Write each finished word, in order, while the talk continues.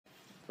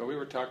But we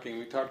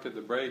talked at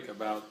the break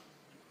about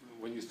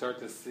when you start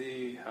to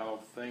see how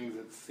things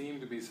that seem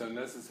to be so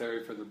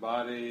necessary for the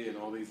body and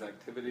all these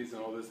activities and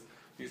all this,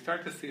 you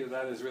start to see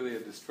that as really a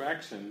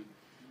distraction,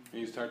 and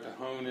you start to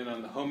hone in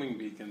on the homing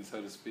beacon,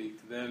 so to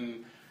speak,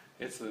 then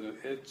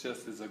it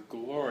just is a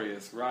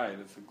glorious ride.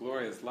 It's a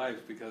glorious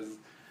life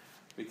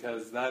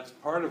because that's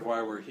part of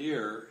why we're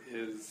here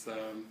is,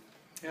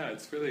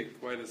 it's really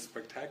quite a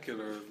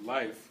spectacular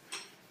life.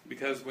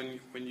 Because when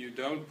you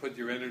don't put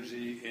your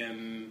energy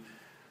in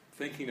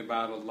thinking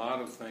about a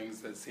lot of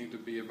things that seem to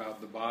be about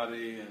the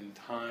body and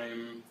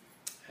time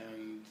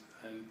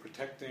and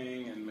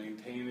protecting and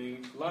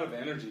maintaining, a lot of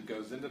energy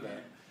goes into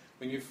that.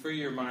 When you free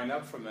your mind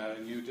up from that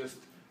and you just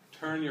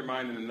turn your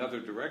mind in another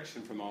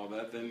direction from all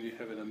that, then you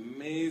have an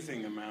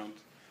amazing amount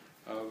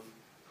of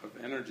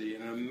energy,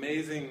 and an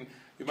amazing,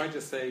 you might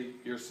just say,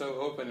 you're so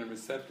open and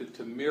receptive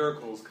to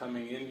miracles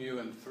coming in you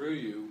and through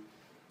you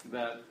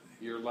that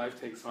your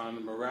life takes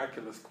on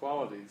miraculous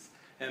qualities.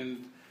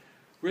 And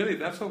really,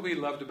 that's what we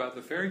loved about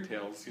the fairy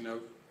tales.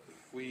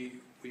 We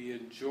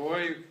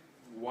enjoy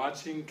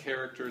watching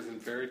characters in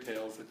fairy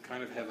tales that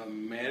kind of have a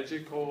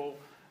magical,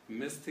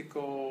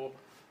 mystical,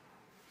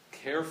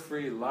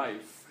 carefree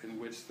life in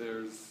which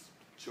there's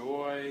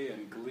joy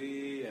and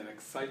glee and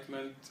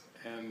excitement,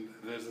 and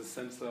there's a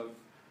sense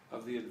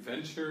of the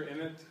adventure in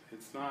it.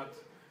 It's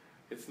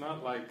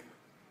not like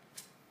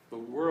the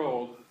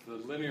world, the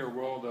linear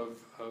world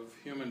of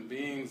human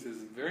beings is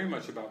very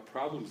much about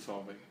problem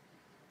solving.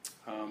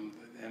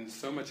 And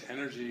so much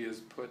energy is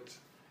put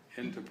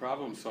into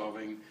problem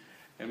solving,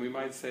 and we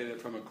might say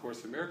that from a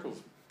Course in Miracles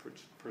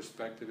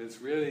perspective, it's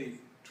really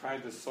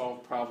trying to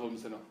solve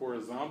problems in a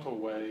horizontal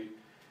way,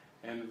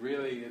 and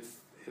really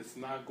it's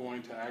not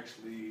going to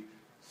actually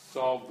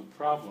solve the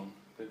problem.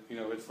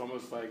 It's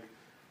almost like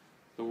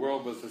the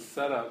world was a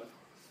setup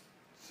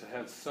to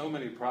have so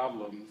many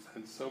problems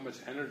and so much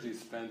energy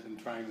spent in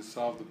trying to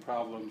solve the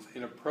problems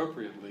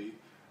inappropriately,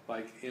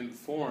 like in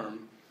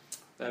form,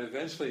 that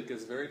eventually it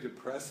gets very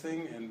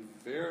depressing and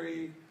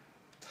very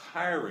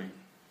tiring.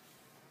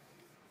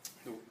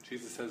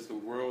 Jesus says the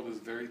world is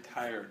very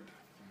tired.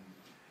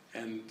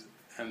 And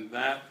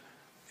that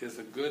is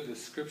a good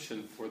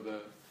description for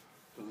the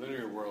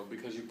linear world,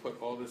 because you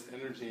put all this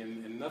energy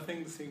in and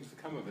nothing seems to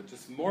come of it.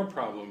 Just more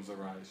problems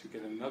arise. You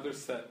get another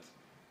set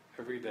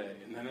every day,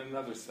 and then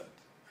another set,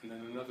 and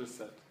then another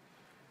set.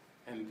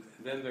 And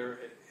then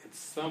at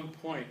some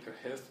point there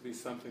has to be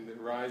something that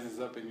rises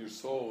up in your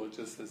soul. It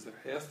just says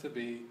there has to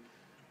be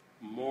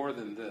more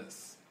than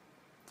this.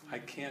 I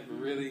can't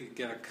really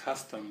get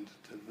accustomed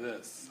to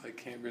this. I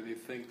can't really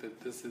think that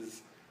this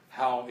is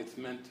how it's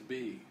meant to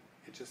be.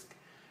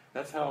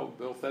 That's how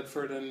Bill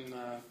Thetford and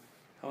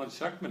Helen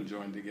Schuckman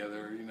joined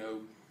together.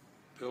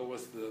 Bill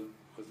was the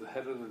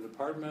head of the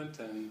department,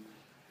 and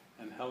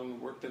Helen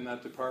worked in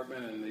that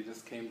department, and they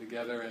just came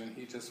together, and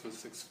he just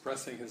was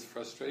expressing his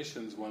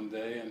frustrations one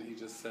day, and he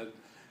just said,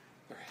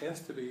 there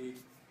has to be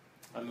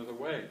another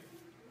way.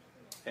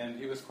 And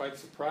he was quite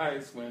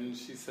surprised when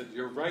she said,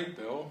 you're right,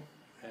 Bill,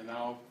 and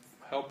I'll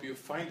help you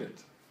find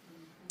it.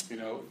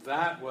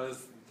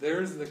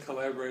 There's the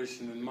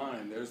collaboration in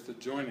mind, there's the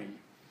joining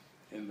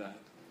in that.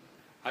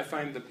 I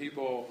find the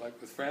people, like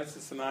with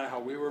Francis and I, how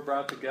we were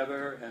brought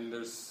together, and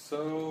there's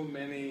so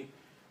many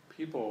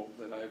people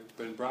that I've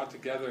been brought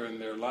together in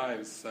their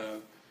lives.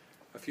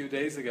 A few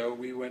days ago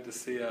we went to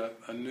see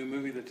a new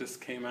movie that just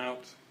came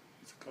out.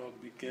 It's called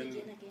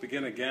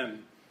Begin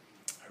Again.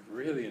 I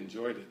really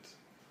enjoyed it.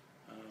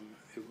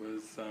 It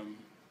was, what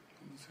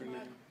was her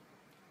name?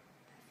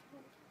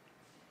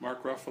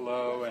 Mark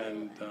Ruffalo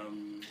and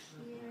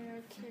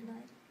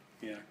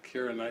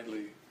Keira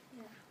Knightley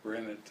were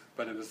in it.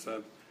 But it was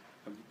a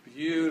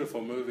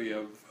beautiful movie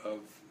of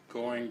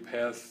going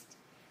past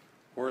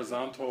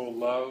horizontal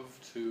love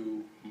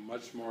to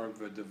much more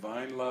of a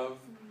divine love.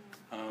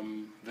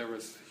 There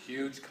was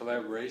huge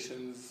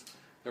collaborations.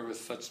 There was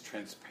such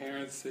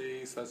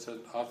transparency, such an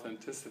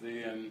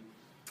authenticity,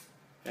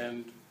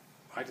 and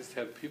I just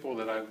had people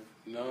that I've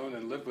known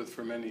and lived with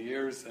for many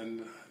years,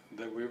 and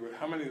that we were,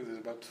 there's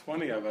about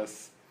 20 of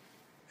us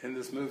in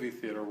this movie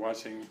theater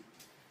watching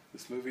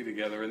this movie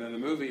together, and then the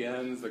movie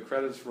ends, the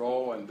credits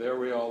roll, and there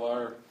we all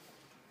are,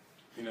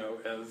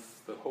 as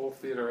the whole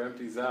theater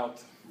empties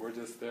out, we're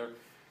just there.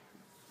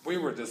 We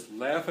were just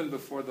laughing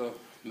before the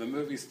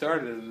movie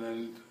started,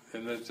 and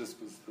that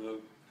just was the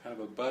kind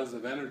of a buzz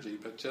of energy,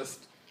 but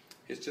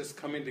it's just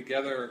coming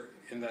together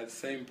in that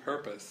same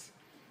purpose,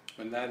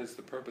 and that is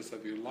the purpose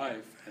of your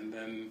life, and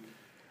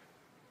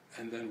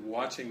then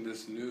watching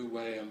this new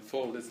way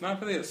unfold. It's not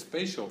really a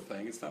spatial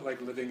thing. It's not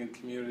like living in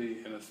community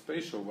in a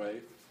spatial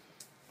way.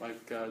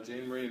 Like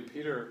Jane Marie and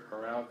Peter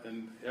are out,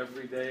 and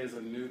every day is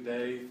a new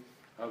day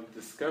of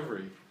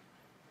discovery.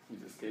 You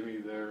just gave me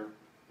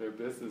their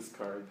business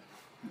card.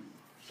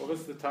 What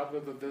was the top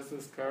of the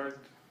business card?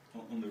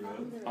 On the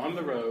road. On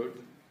the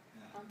road.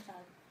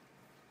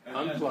 Yeah.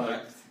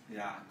 Unplugged.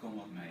 Yeah, come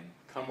what may.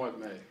 Come what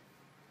may.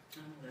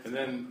 And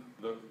then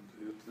the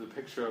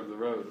picture of the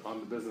road on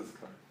the business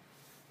card.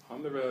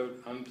 On the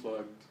road,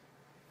 unplugged,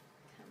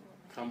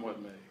 come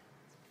what may.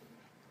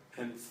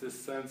 And it's this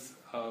sense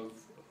of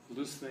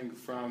loosening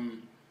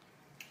from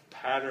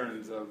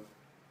patterns of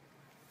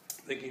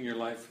thinking your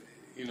life,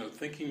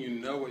 thinking you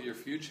know what your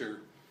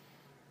future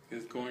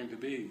is going to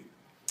be.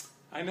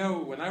 I know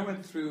when I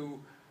went through,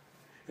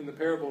 in the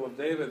parable of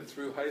David,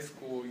 through high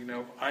school,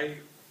 I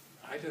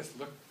just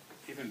looked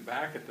even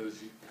back at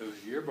those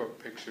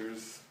yearbook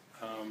pictures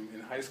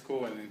in high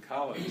school and in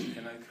college,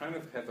 and I kind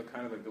of have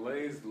a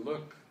glazed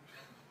look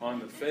on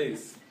the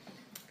face,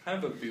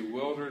 kind of a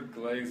bewildered,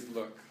 glazed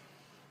look,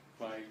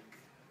 like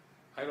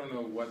I don't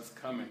know what's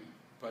coming,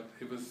 but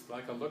it was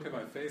like a look at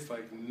my face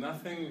like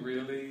nothing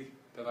really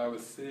that I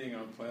was seeing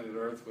on planet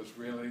Earth was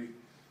really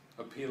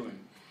appealing.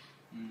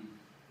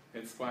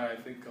 It's why I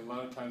think a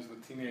lot of times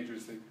with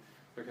teenagers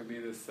there can be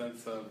this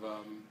sense of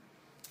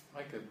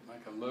like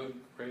a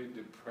low-grade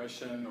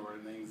depression or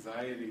an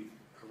anxiety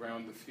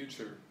around the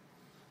future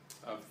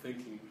of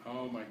thinking,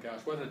 oh my gosh,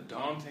 what a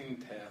daunting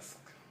task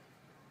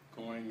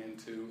going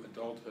into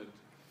adulthood.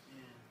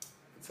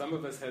 Some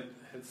of us had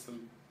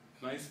some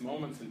nice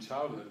moments in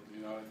childhood.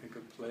 I think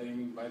of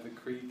playing by the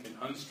creek and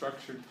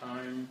unstructured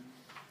time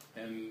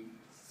and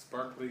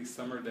sparkly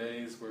summer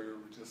days where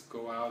we just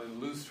go out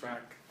and lose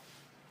track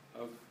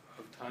of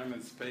time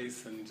and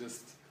space and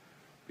just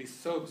be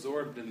so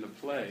absorbed in the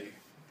play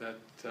that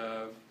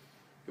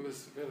it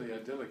was really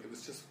idyllic. It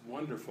was just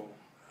wonderful.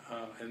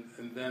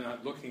 And then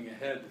looking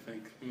ahead to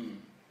think,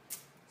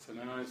 so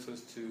now I'm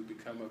supposed to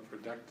become a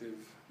productive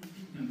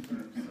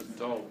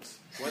adult.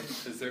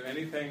 Is there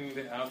anything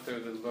out there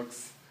that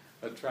looks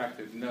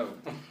attractive? No.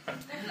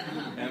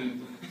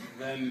 And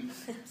then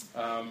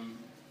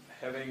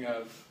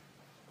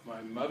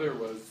my mother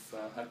was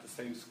at the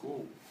same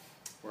school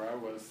where I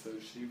was, so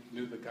she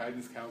knew the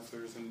guidance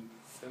counselors and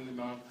send him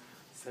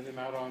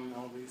out on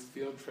all these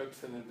field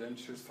trips and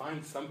adventures.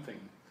 Find something.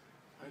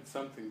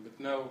 But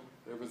no,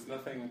 there was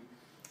nothing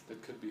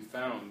that could be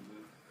found.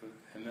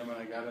 And then when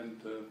I got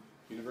into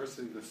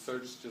university, the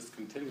search just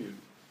continued.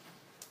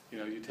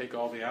 You take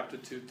all the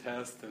aptitude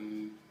tests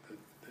and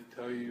they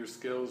tell you your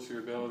skills, your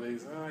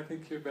abilities. Oh, I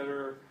think you're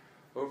better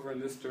over in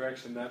this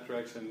direction, that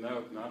direction.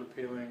 No, not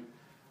appealing.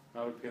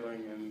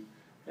 And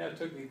it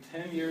took me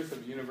 10 years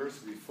of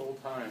university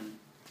full-time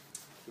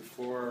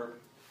before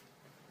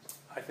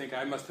I think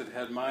I must have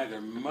had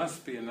there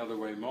must be another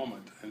way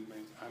moment. And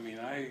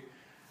I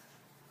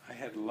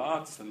had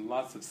lots and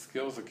lots of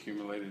skills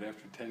accumulated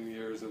after 10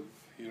 years of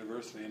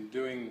university and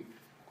doing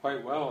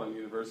quite well in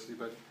university,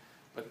 but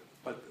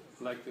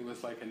like it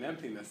was like an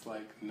emptiness,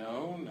 like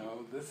no,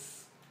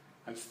 this,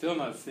 I'm still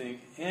not seeing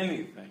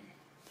anything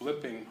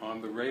flipping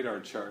on the radar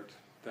chart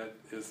that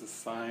is a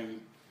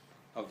sign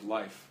of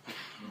life.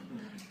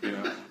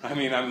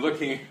 I'm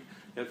looking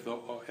at the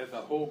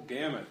whole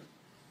gamut,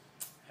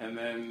 and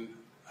then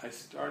I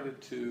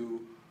started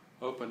to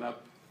open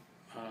up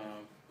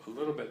a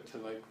little bit to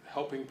like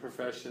helping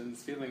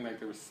professions, feeling like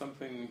there was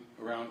something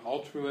around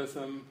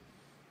altruism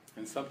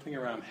and something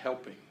around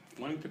helping,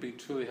 wanting to be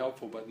truly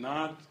helpful, but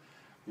not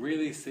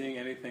really seeing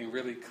anything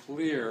really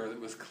clear that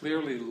was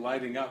clearly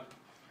lighting up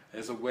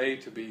as a way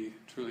to be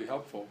truly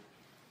helpful.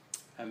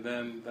 And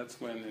then that's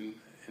when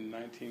in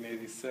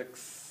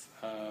 1986,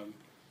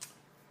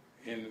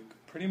 in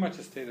pretty much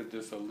a state of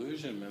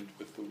disillusionment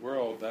with the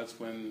world, that's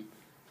when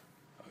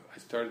I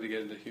started to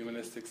get into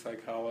humanistic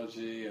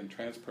psychology and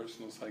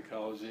transpersonal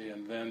psychology,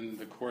 and then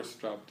the Course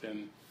dropped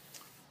in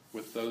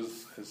with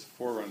those as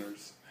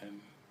forerunners, and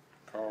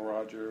Carl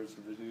Rogers,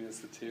 Virginia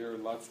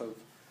Satir, lots of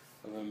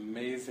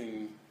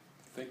amazing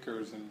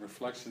thinkers and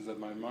reflections of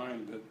my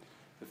mind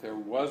that there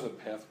was a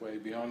pathway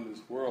beyond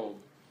this world,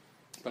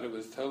 but it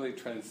was totally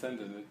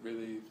transcendent. It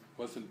really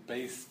wasn't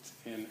based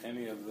in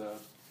any of the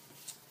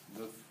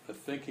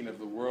thinking of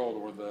the world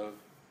or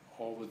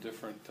all the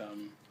different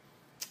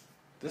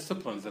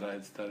disciplines that I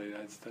had studied.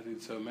 I'd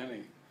studied so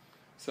many.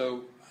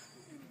 So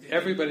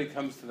everybody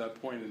comes to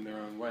that point in their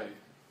own way.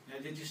 Now,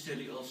 did you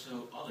study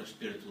also other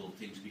spiritual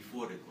things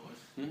before the Course?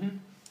 Mm-hmm.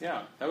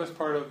 Yeah, that was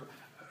part of...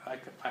 I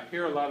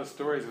hear a lot of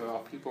stories about how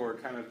people are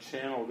kind of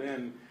channeled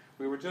in.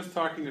 We were just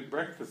talking at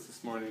breakfast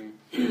this morning,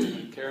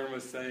 and Karen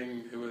was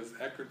saying it was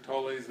Eckhart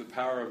Tolle's The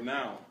Power of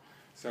Now.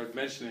 Started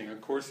mentioning A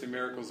Course in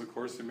Miracles,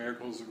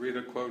 read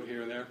a quote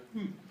here and there.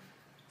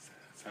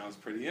 Sounds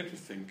pretty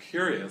interesting.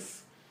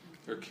 Curious,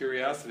 or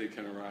curiosity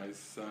can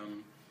arise.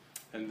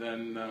 And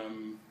then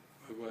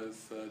it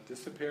was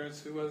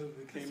Disappearance, who was it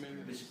that came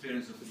in?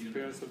 Disappearance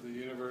of the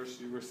Universe,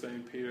 you were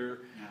saying, Peter.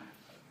 Yeah.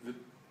 The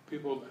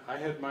people, I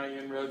had my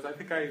inroads. I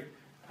think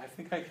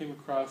I came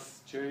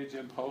across Jerry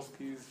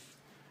Jampolsky's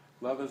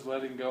Love is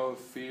Letting Go of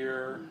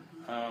Fear.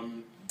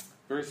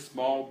 Very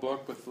small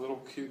book with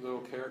cute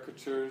little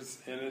caricatures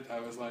in it. I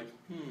was like,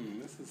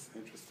 this is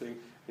interesting.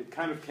 It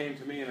kind of came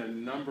to me in a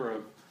number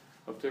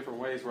of different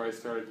ways where I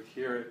started to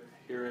hear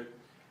it.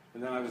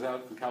 And then I was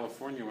out in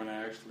California when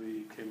I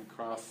actually came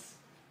across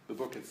the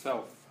book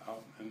itself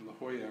out in La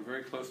Jolla,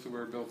 very close to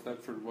where Bill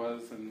Thetford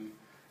was and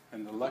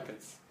the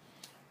Lecketts.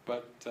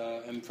 But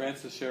and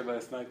Francis shared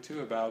last night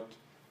too about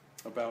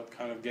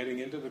kind of getting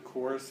into the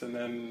Course and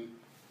then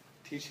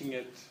teaching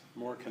it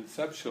more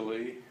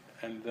conceptually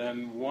And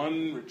then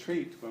one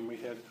retreat, when we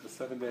had a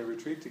 7-day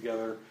retreat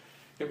together,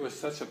 it was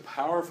such a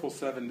powerful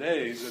 7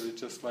 days that it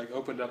just like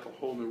opened up a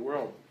whole new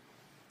world.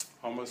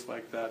 Almost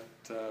like that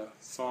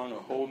song, A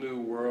Whole New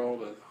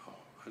World,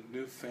 a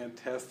new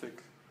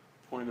fantastic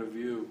point of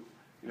view.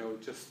 You know,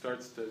 it just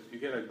starts to, you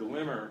get a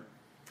glimmer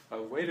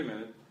of, wait a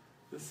minute,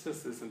 this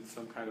just isn't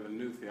some kind of a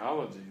new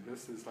theology.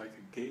 This is like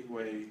a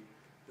gateway,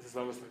 this is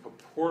almost like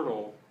a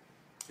portal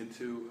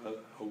into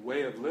a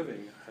way of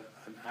living,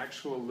 an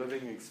actual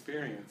living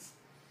experience.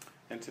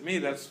 And to me,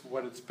 that's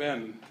what it's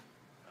been.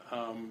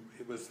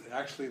 It was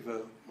actually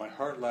my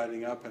heart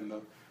lighting up and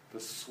the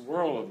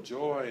swirl of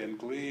joy and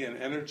glee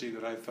and energy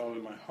that I felt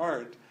in my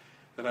heart,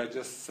 that I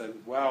just said,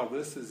 wow,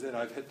 this is it,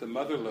 I've hit the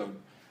mother lode.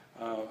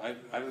 I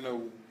don't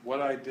know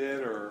what I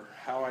did or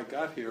how I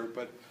got here,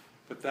 but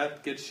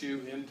that gets you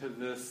into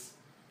this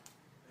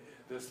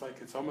like,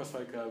 it's almost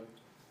like a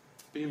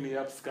beam me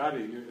up,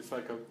 Scotty. It's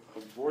like a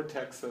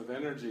vortex of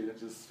energy that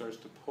just starts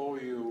to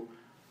pull you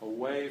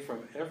away from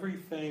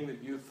everything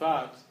that you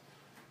thought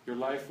your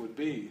life would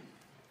be.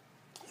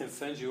 It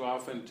sends you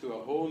off into a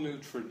whole new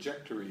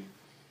trajectory,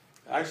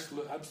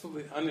 actually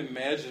absolutely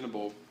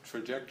unimaginable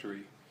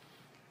trajectory.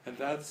 And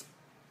that's,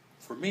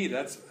 for me,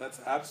 that's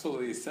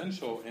absolutely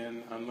essential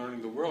in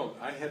unlearning the world.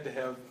 I had to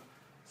have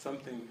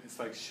something, it's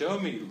like, show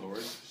me,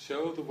 Lord,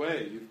 show the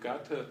way. You've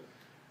got to,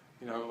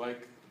 you know,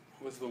 like,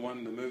 what's the one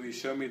in the movie,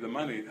 Show Me the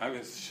Money? I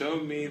mean, show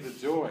me the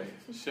joy,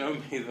 show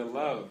me the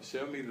love,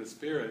 show me the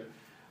spirit.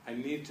 I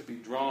need to be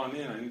drawn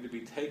in, I need to be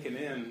taken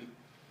in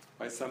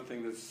by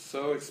something that's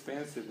so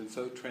expansive and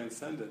so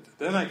transcendent.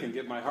 Then I can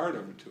get my heart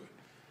over to it.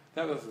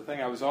 That was the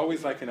thing. I was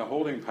always like in a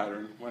holding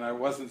pattern when I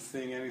wasn't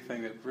seeing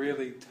anything that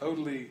really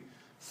totally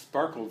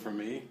sparkled for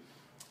me.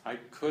 I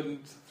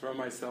couldn't throw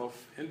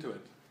myself into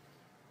it,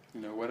 you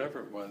know, whatever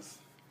it was.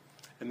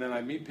 And then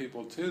I meet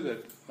people too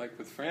that, like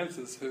with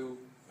Francis, who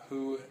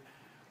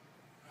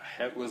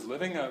was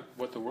living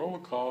what the world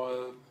would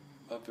call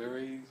a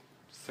very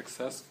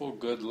successful,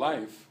 good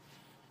life.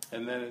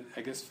 And then,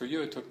 I guess for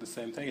you it took the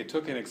same thing. It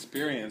took an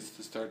experience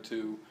to start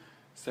to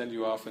send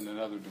you off in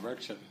another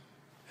direction.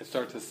 And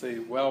start to say,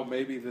 well,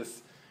 maybe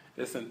this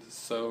isn't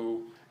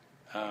so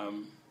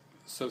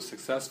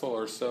successful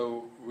or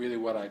so really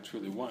what I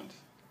truly want.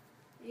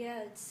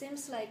 Yeah, it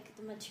seems like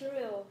the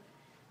material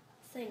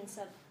things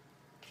have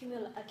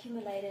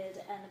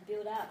accumulated and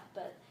built up,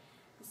 but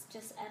it's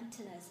just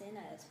emptiness in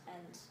it.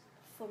 And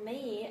for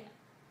me,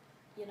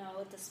 you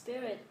know, the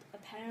Spirit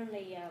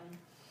apparently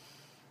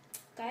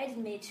guided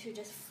me to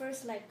just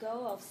first let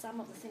go of some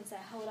of the things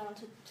I hold on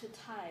to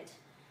tight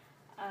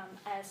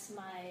as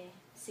my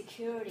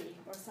security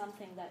or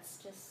something that's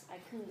just I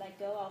couldn't let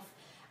go of.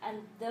 And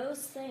those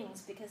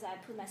things, because I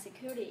put my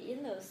security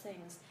in those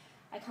things,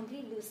 I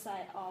completely lose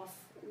sight of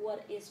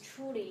what is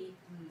truly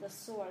the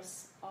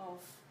source of,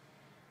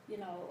 you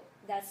know,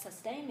 that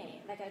sustain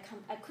me. Like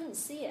I couldn't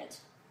see it.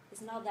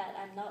 It's not that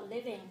I'm not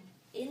living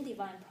in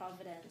divine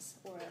providence,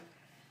 or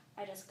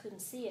I just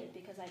couldn't see it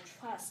because I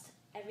trust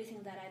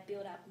everything that I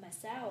built up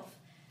myself,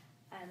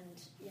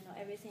 and you know,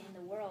 everything in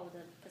the world,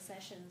 the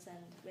possessions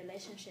and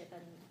relationship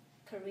and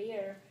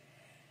career.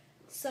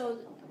 So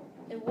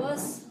it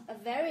was a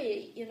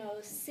very, you know,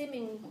 it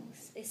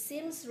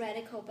seems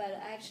radical, but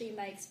actually in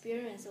my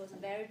experience it was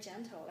very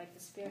gentle. Like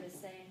the Spirit is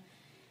saying,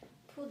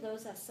 put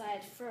those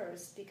aside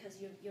first, because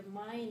your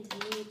mind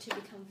needs to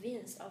be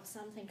convinced of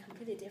something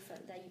completely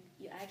different that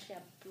you actually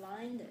are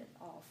blinded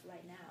of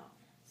right now.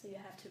 So you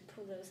have to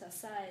put those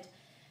aside.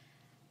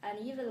 And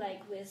even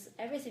like with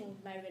everything,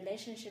 my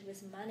relationship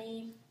with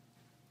money,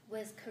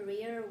 with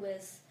career,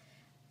 with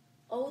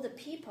all the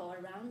people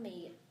around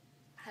me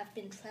have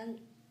been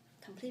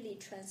completely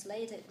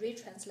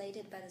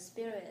retranslated by the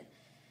Spirit.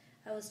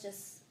 I was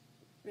just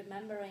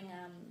remembering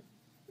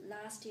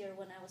last year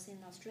when I was in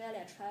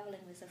Australia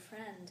traveling with a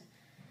friend.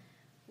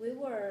 We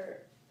were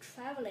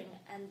traveling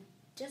and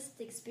just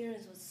the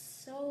experience was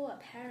so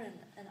apparent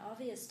and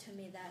obvious to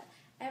me that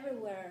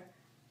everywhere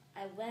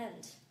I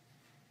went,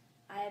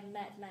 I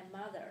met my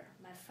mother,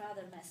 my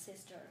father, my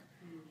sister.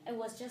 It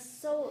was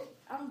just so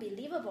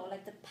unbelievable,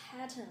 like the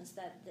patterns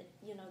that,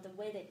 you know, the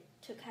way they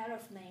took care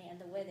of me and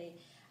the way they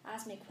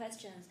asked me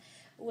questions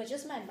were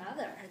just my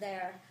mother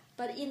there,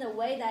 but in a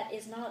way that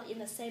is not in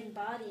the same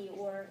body,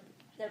 or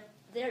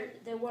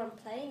they weren't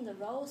playing the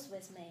roles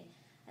with me,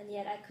 and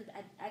yet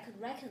I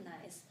could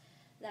recognize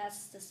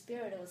that's the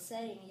Spirit was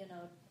saying, you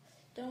know,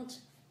 don't,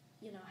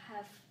 you know,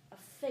 have a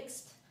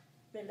fixed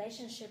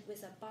relationship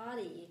with a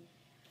body.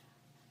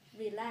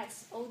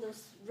 Relax all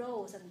those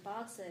roles and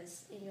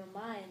boxes in your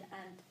mind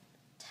and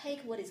take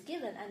what is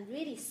given and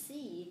really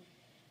see,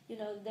 you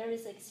know, there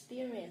is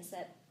experience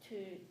that to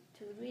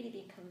really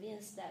be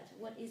convinced that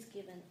what is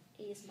given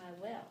is my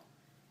will.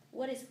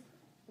 What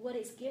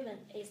is given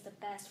is the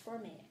best for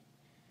me.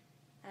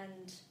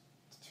 And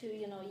to,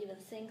 you know, even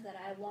think that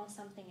I want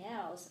something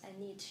else, I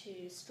need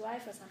to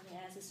strive for something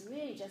else, is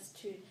really just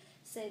to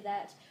say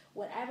that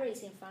whatever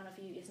is in front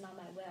of you is not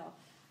my will.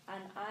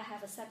 And I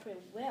have a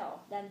separate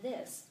will than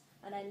this.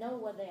 And I know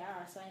what they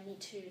are, so I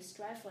need to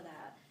strive for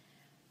that.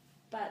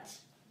 But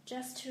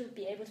just to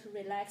be able to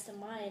relax the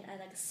mind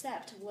and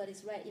accept what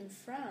is right in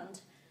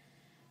front,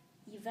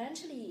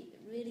 eventually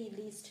really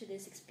leads to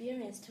this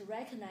experience to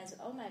recognize,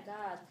 oh my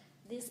God,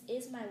 this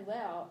is my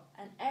will,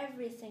 and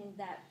everything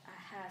that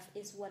I have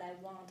is what I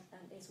want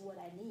and is what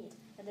I need,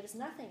 and there's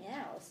nothing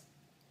else.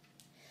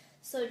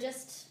 So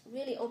just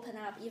really open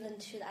up even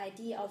to the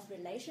idea of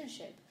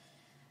relationship.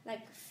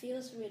 Like,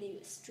 feels really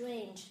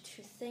strange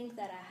to think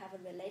that I have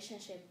a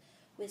relationship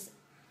with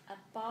a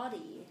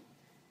body,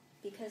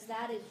 because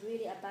that is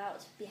really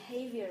about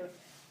behavior.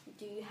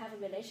 Do you have a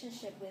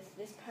relationship with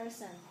this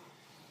person?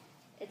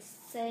 It's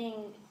saying,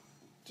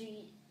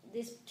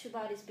 these two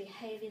bodies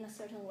behave in a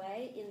certain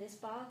way in this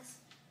box?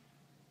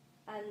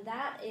 And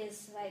that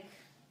is like,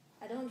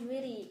 I don't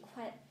really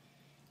quite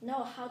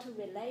know how to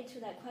relate to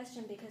that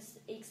question, because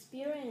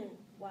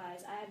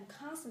experience-wise, I am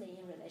constantly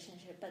in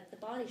relationship, but the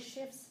body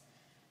shifts.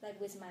 Like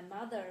with my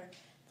mother,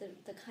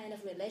 the kind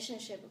of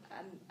relationship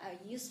I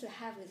used to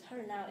have with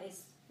her now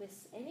is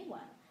with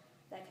anyone.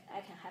 Like,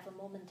 I can have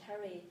a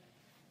momentary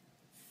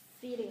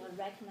feeling of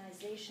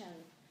recognition,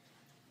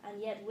 and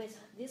yet with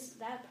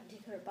that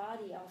particular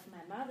body of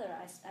my mother,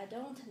 I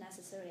don't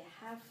necessarily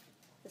have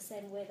the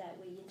same way that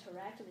we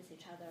interact with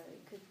each other.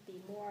 It could be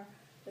more,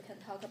 we can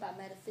talk about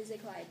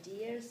metaphysical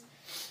ideas,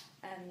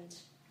 and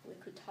we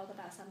could talk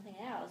about something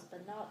else,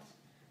 but not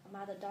a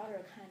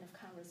mother-daughter kind of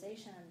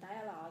conversation and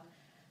dialogue.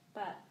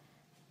 But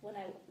when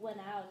I went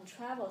out and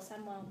traveled,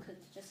 someone could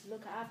just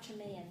look after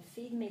me and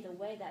feed me the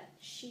way that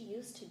she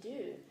used to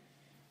do.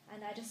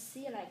 And I just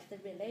see like the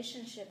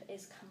relationship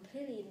is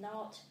completely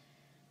not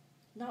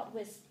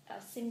with a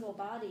single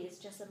body. It's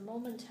just a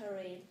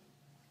momentary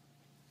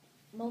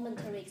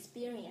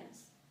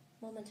experience.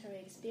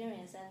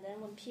 And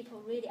then when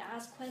people really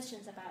ask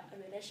questions about a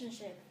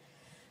relationship,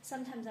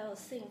 sometimes I will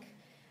think,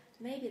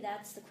 maybe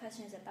that's the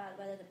question is about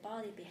whether the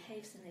body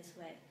behaves in this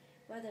way,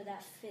 whether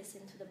that fits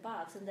into the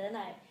box, and then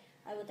I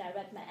will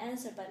direct my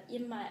answer. But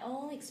in my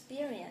own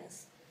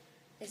experience,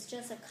 it's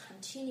just a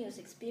continuous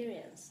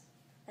experience.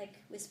 Like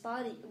with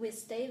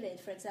David,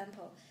 for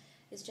example,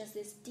 it's just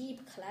this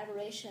deep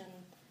collaboration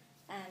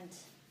and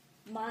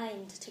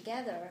mind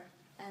together,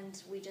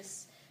 and we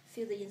just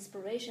feel the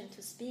inspiration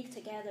to speak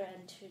together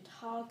and to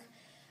talk,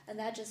 and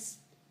that's just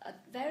a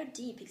very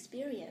deep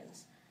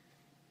experience.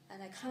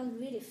 And I can't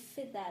really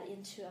fit that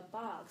into a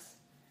box.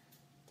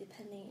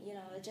 Depending,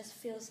 it just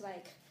feels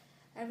like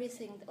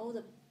everything, all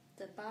the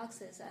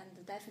boxes and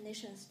the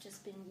definitions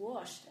just been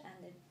washed,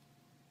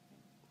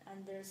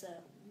 and there's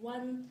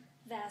one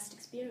vast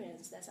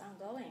experience that's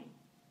ongoing.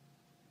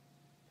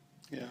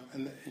 Yeah,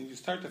 and you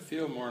start to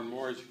feel more and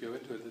more as you go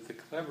into it that the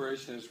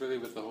collaboration is really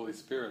with the Holy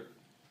Spirit.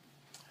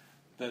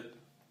 That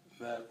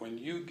when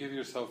you give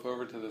yourself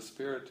over to the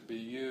Spirit to be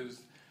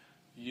used,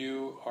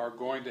 you are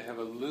going to have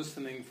a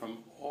loosening from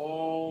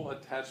all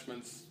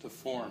attachments to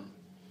form.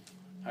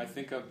 I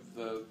think of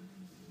the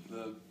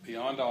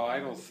Beyond All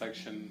Idols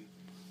section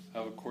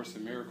of A Course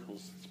in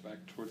Miracles. It's back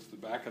towards the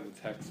back of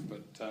the text,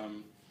 but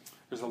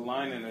there's a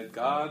line in it,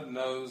 God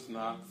knows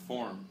not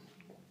form.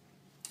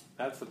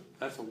 That's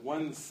a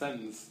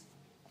one-sentence,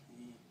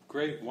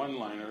 great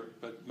one-liner,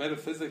 but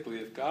metaphysically,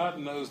 if God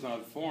knows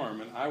not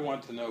form, and I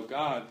want to know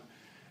God,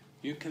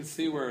 you can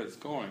see where it's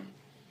going.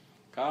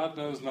 God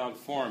knows not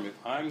form. If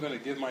I'm going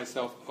to give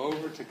myself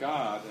over to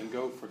God and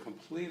go for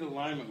complete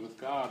alignment with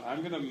God, I'm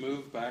going to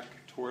move back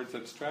towards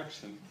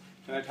abstraction.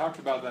 And I talked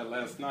about that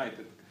last night,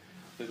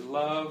 that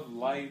love,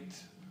 light,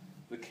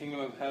 the kingdom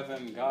of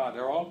heaven, God,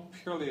 they're all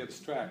purely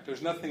abstract.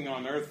 There's nothing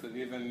on earth that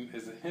even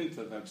is a hint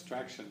of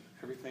abstraction.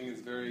 Everything is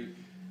very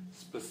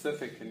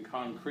specific and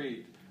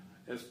concrete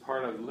as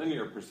part of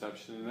linear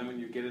perception. And then when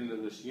you get into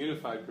this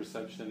unified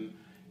perception,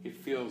 it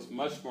feels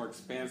much more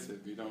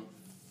expansive. You don't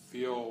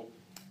feel...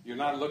 You're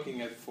not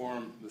looking at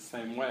form the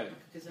same way.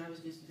 Because I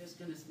was just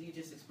going to, you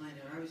just explained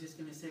it. I was just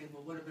going to say,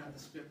 well, what about the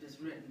script is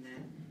written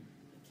then?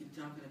 I keep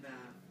talking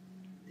about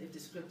if the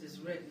script is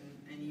written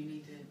and you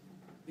need to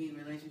be in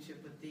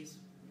relationship with these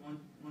one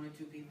or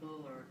two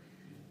people,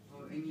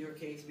 or in your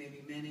case,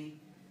 maybe many,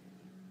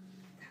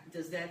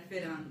 does that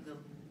fit on the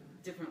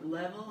different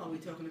level? Are we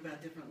talking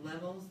about different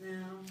levels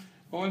now?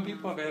 Well, when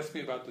people have asked me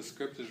about the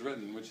script is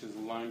written, which is a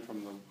line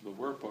from the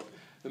workbook,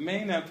 the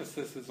main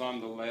emphasis is on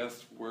the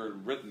last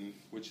word written,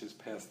 which is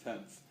past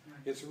tense. Right.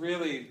 It's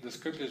really, the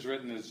script is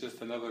written is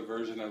just another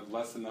version of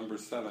lesson number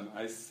 7.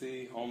 I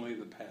see only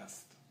the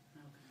past.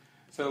 Okay.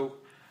 So,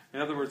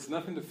 in other words,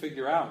 nothing to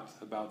figure out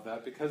about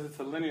that because it's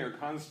a linear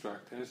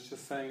construct and it's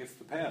just saying it's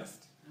the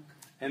past.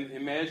 Okay. And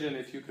imagine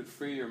if you could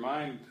free your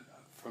mind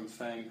from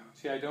saying,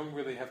 gee, I don't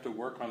really have to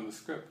work on the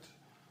script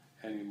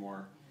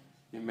anymore.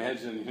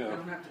 Imagine, I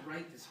don't have to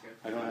write the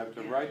script. I don't have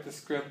to write the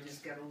script. I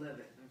just got to live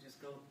it. I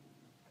just go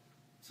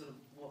sort of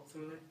walk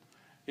through it.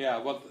 Yeah,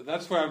 well,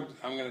 that's where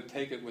I'm going to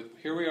take it with.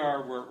 Here we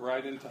are, we're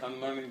right into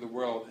Unlearning the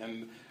World.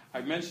 And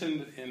I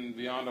mentioned in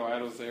Beyond All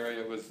Idols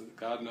area was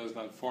God knows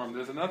not form.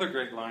 There's another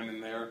great line in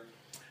there.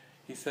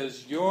 He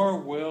says, your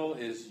will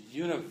is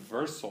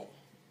universal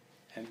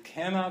and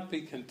cannot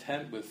be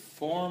content with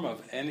form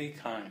of any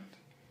kind.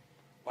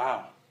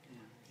 Wow.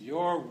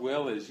 your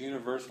will is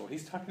universal.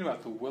 He's talking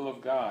about the will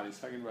of God. He's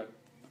talking about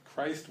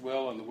Christ's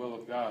will and the will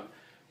of God.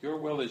 Your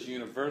will is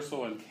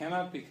universal and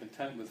cannot be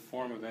content with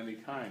form of any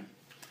kind.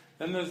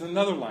 Then there's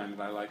another line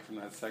that I like from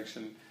that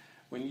section.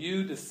 When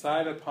you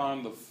decide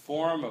upon the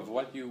form of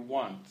what you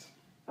want,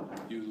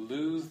 you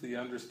lose the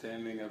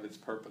understanding of its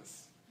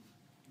purpose.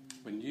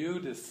 When you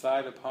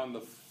decide upon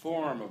the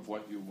form of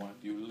what you want,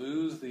 you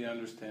lose the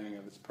understanding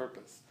of its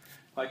purpose.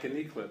 Like an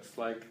eclipse,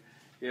 like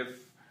if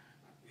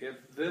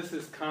this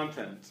is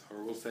content,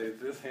 or we'll say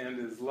this hand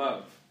is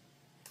love,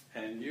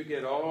 and you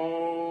get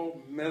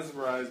all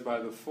mesmerized by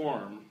the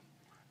form,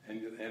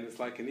 and it's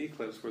like an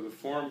eclipse where the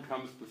form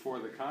comes before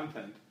the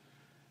content,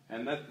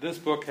 and this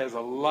book has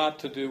a lot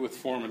to do with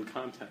form and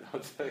content.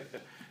 I'll tell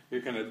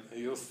you,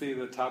 you'll see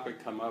the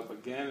topic come up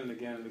again and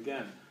again and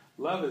again.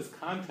 Love is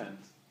content,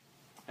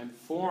 and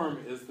form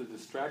is the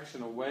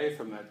distraction away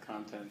from that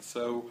content.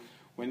 So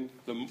when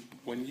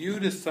you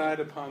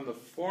decide upon the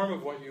form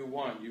of what you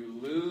want, you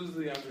lose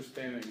the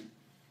understanding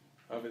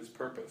of its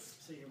purpose.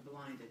 So you're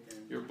blinded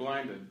then. You're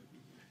blinded.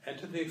 And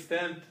to the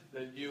extent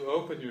that you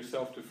open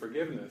yourself to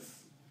forgiveness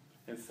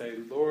and say,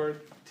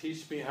 Lord,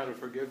 teach me how to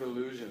forgive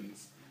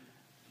illusions,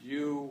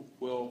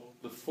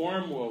 the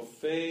form will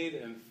fade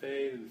and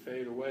fade and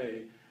fade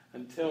away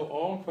until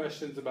all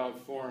questions about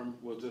form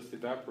will just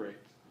evaporate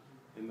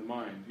in the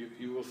mind.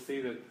 You will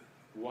see that,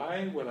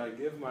 why would I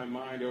give my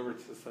mind over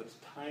to such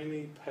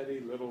tiny, petty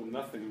little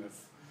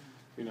nothingness,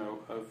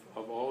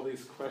 of all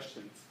these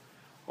questions?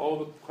 All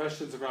the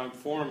questions around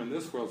form in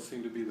this world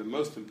seem to be the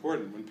most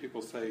important. When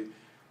people say,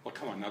 well,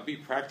 come on, now be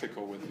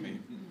practical with me.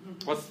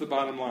 What's the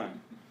bottom line?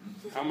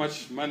 How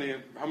much money,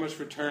 how much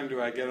return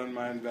do I get on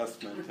my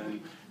investment?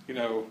 And,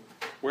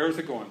 where's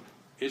it going?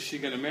 Is she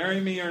going to marry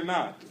me or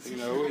not?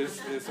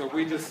 So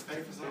we just...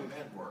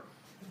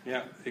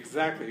 Yeah,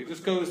 exactly. It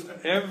just goes,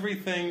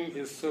 everything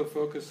is so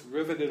focused,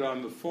 riveted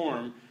on the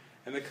form,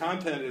 and the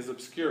content is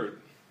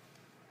obscured.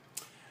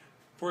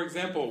 For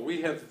example,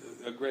 we have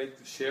a great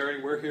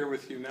sharing. We're here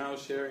with you now,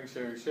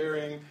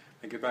 sharing.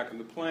 I get back on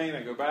the plane,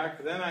 I go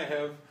back. Then I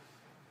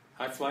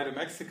fly to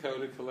Mexico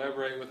to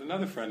collaborate with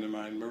another friend of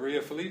mine,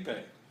 Maria Felipe.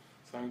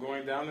 So I'm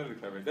going down there to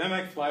collaborate. Then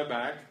I fly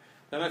back.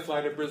 Then I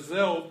fly to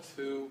Brazil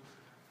to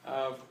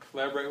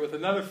collaborate with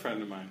another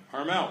friend of mine,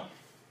 Armel.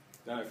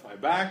 Then I fly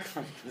back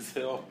from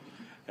Brazil,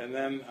 and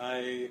then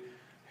I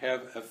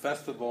have a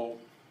festival,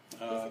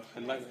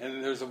 and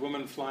there's a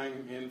woman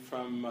flying in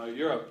from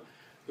Europe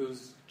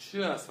who's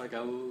just like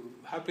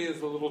happy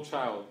as a little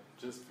child,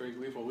 just very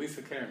gleeful,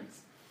 Lisa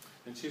Cairns,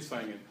 and she's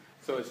flying in.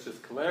 So it's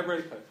just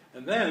collaborate,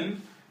 and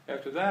then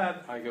after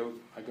that I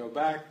go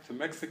back to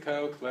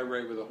Mexico,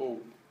 collaborate with a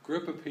whole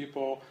group of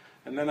people,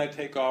 and then I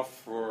take off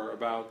for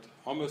about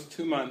almost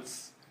 2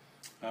 months,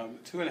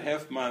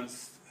 2.5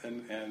 months.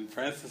 And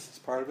Francis is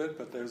part of it,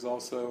 but there's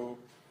also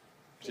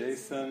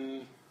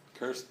Jason,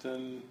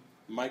 Kirsten,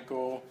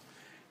 Michael,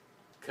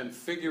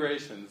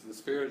 configurations. The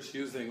Spirit's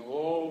using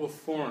all the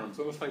forms,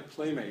 almost like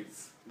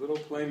playmates, little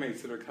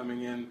playmates that are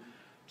coming in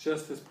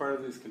just as part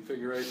of these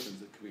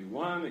configurations. It could be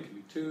 1, it could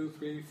be 2,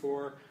 3,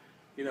 4.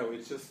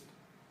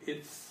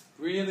 It's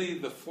really,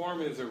 the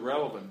form is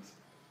irrelevant.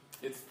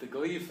 It's the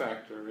glee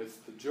factor, it's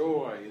the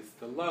joy, it's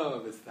the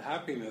love, it's the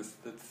happiness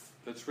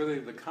that's really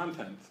the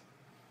content.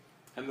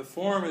 And the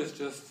form is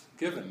just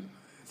given.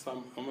 It's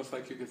almost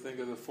like you could think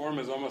of the form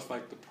as almost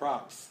like the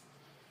props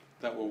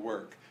that will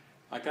work.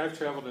 Like I've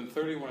traveled in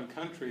 31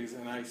 countries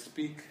and I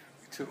speak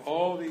to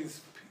all these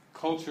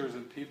cultures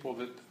and people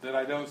that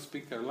I don't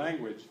speak their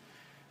language.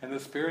 And the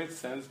Spirit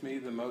sends me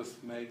the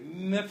most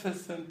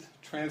magnificent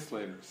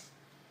translators,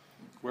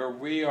 where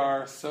we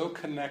are so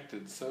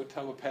connected, so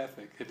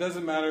telepathic. It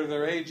doesn't matter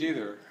their age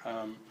either.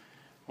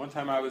 One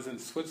time I was in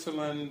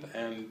Switzerland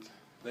and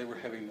they were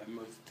having the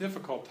most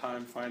difficult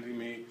time finding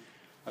me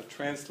a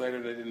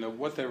translator. They didn't know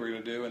what they were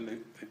going to do, and a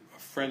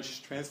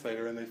French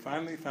translator, and they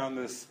finally found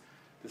this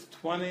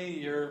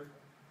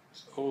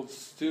 20-year-old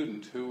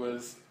student who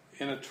was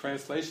in a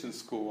translation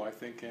school, I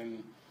think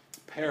in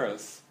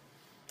Paris,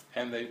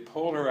 and they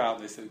pulled her out.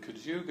 They said, could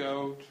you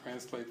go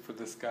translate for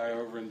this guy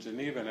over in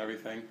Geneva and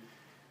everything?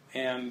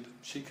 And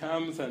she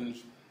comes and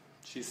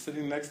she's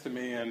sitting next to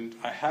me, and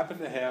I happen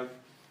to have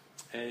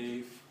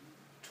a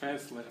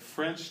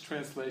French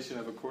translation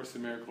of A Course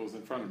in Miracles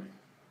in front of me.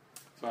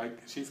 So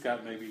she's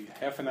got maybe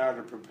half an hour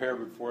to prepare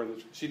before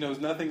she knows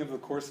nothing of A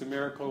Course in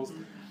Miracles,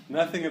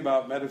 nothing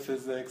about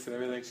metaphysics and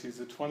everything. She's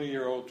a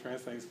 20-year-old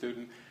translating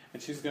student,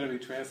 and she's going to be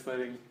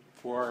translating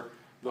for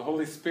the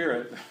Holy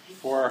Spirit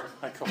for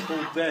like a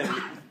whole day.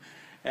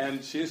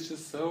 And she's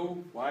just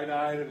so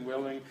wide-eyed and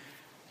willing.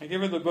 I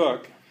give her the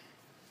book.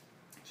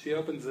 She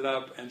opens it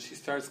up and she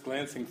starts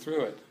glancing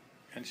through it.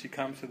 And she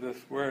comes to this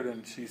word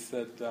and she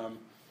said,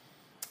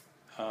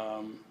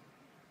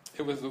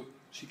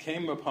 she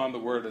came upon the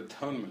word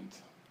atonement,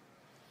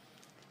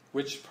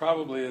 which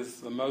probably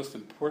is the most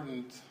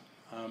important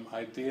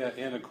idea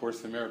in A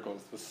Course in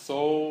Miracles. The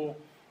sole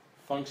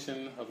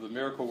function of the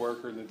miracle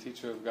worker and the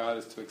teacher of God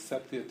is to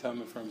accept the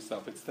atonement for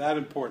himself. It's that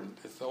important.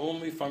 It's the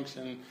only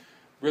function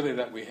really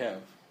that we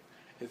have.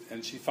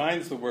 And she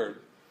finds the word.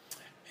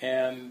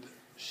 And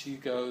she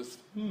goes,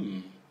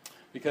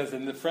 because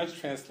in the French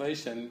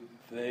translation,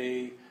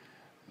 they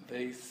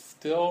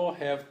still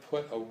have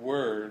put a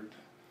word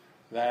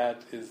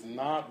that is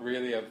not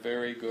really a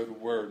very good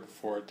word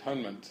for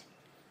atonement.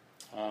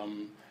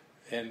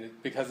 And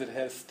because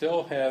it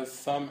still has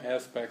some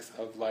aspects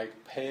of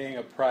like paying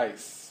a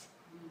price.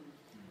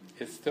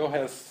 It still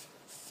has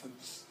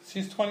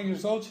she's 20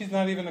 years old, she's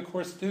not even a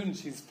course student,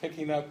 she's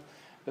picking up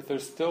that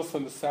there's still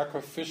some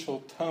sacrificial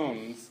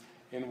tones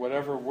in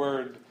whatever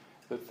word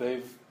that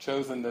they've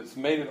chosen that's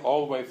made it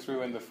all the way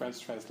through in the French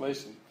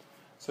translation.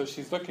 So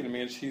she's looking at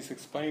me and she's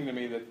explaining to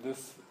me that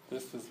this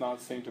does not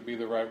seem to be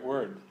the right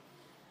word.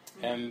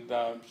 And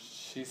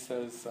she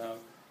says,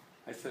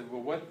 I said,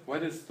 well,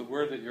 what is the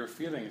word that you're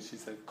feeling? And she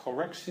said,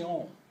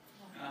 correction.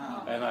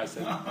 And I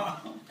said,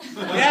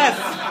 yes!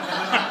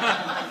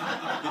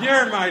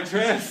 You're my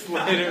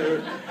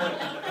translator.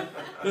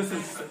 This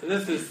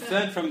is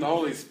sent from the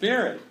Holy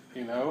Spirit,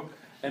 you know.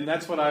 And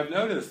that's what I've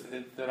noticed,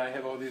 that I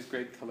have all these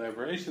great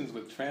collaborations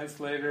with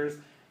translators.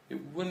 It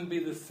wouldn't be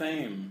the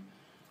same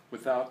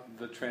without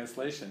the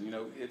translation. You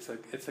know, it's a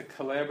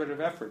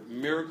collaborative effort.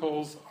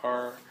 Miracles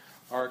are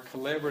a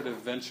collaborative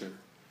venture.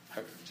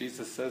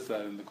 Jesus says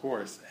that in the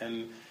Course.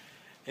 And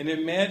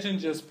imagine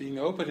just being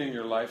open in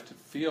your life to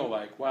feel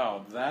like,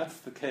 wow, that's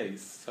the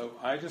case. So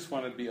I just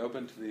want to be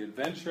open to the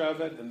adventure of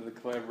it and the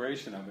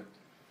collaboration of it.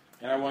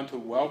 And I want to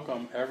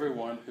welcome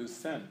everyone who's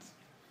sent,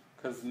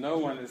 because no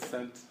one is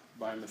sent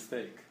by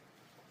mistake.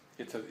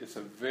 It's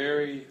a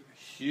very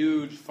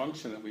huge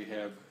function that we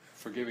have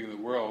for giving the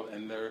world,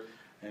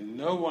 and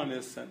no one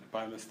is sent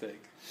by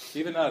mistake.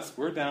 Even us,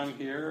 we're down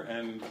here,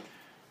 and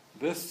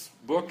this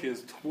book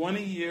is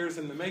 20 years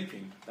in the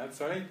making. That's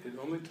right, it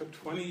only took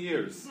 20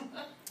 years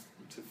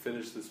to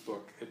finish this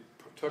book. It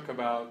took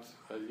about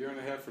a year and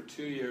a half or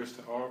 2 years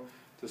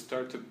to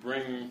start to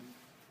bring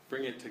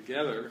it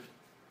together.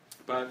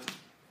 But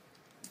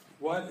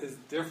what is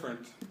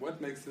different?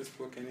 What makes this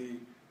book any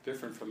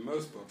different from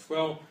most books?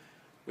 Well,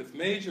 with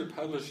major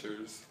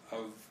publishers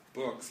of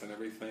books and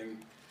everything,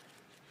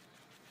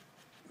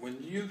 when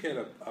you get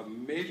a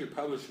major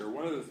publisher,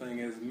 one of the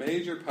things is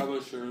major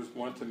publishers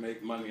want to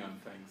make money on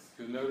things.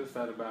 You'll notice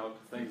that about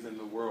things in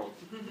the world.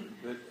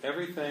 That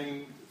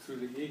everything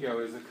through the ego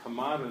is a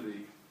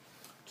commodity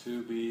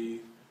to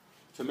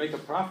make a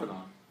profit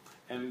on.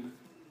 And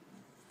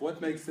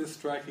what makes this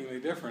strikingly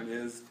different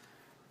is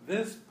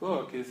this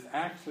book is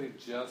actually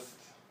just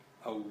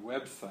a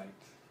website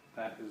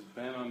that has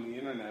been on the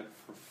internet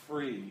for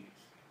free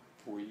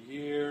for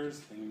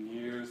years and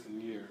years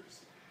and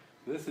years.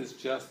 This is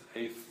just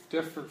a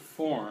different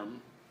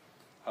form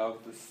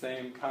of the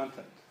same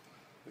content.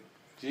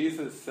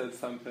 Jesus said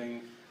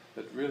something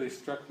that really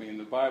struck me in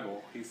the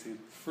Bible. He said,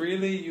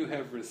 freely you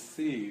have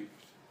received,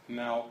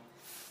 now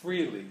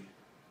freely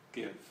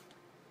give.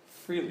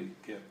 Freely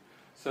give.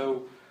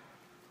 So,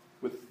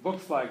 with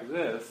books like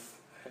this,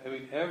 I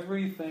mean,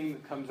 everything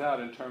that comes out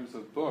in terms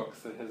of books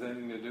that has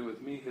anything to do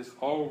with me is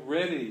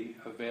already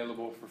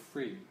available for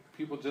free.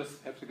 People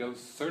just have to go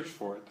search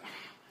for it.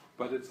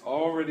 But it's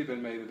already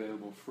been made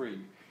available free.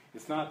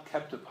 It's not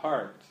kept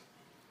apart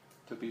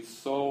to be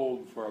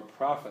sold for a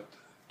profit,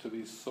 to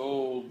be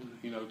sold,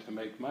 to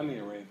make money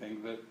or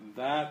anything.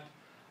 That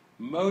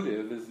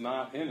motive is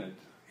not in it.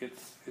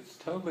 It's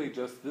totally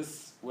just,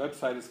 this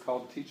website is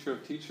called Teacher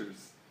of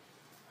Teachers,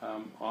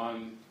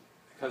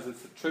 because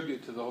it's a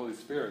tribute to the Holy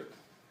Spirit.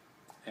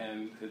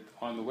 And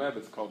on the web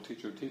it's called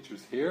Teacher of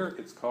Teachers. Here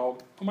it's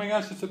called, oh my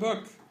gosh, it's a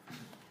book.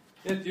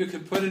 You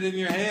can put it in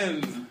your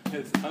hands.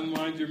 It's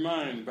unwind your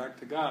mind back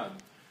to God.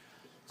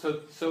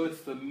 So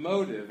it's the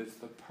motive, it's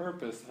the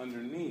purpose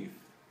underneath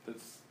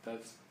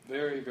that's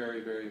very,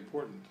 very, very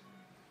important.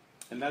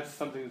 And that's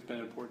something that's been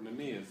important to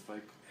me. It's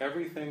like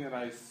everything that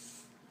I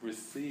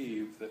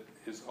receive that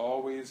is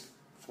always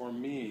for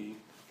me,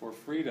 for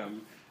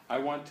freedom, I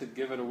want to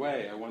give it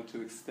away. I want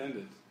to extend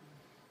it.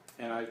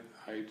 And I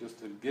just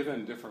have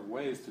given different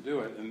ways to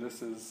do it. And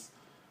this is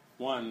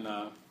one.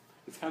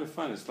 It's kind of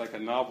fun. It's like a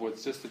novel.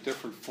 It's just a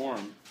different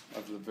form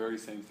of the very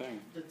same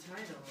thing. The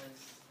title is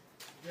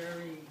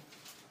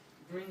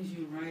brings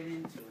you right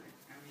into it.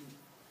 I mean,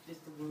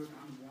 just the word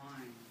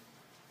unwind.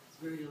 It's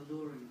very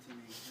alluring to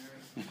me.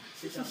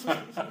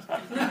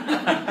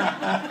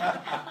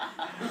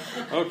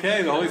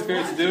 Okay, the Holy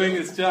Spirit's doing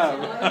His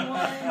job.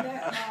 Unwind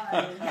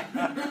that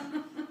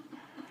mind.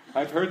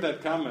 I've heard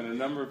that comment a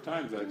number of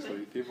times,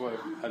 actually.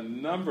 A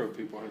number of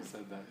people have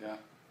said that, yeah.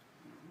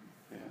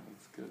 Yeah,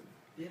 that's good.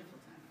 Beautiful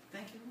time.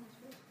 Thank you.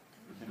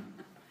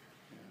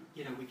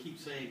 You know, we keep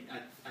saying,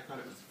 I thought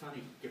it was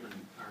funny, given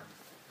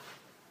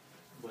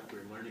what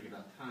we're learning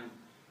about time,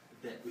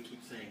 that we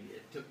keep saying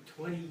it took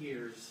 20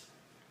 years,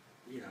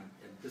 and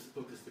this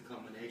book is the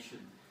culmination.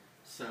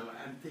 So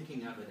I'm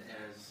thinking of it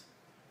as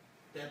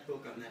that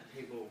book on that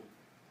table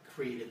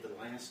created the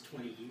last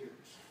 20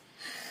 years.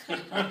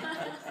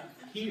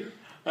 Here.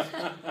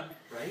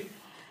 Right?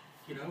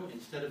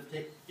 Instead of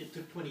it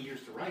took 20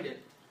 years to write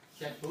it,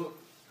 that book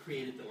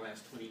created the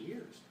last 20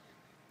 years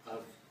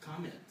of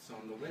comments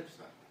on the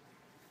website.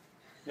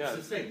 Yeah,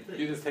 It's the same thing.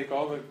 you just take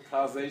all the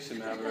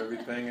causation out of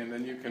everything, and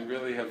then you can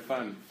really have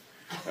fun.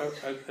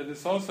 And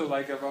it's also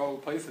like, of all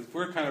places,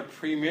 we're kind of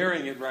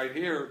premiering it right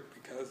here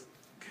because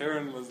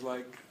Karen was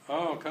like,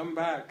 "Oh, come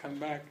back, come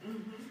back."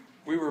 Mm-hmm.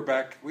 We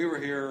were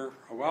here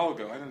a while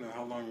ago. I don't know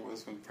how long it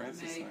was when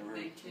Francis and I were.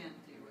 May 10th,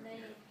 you were May.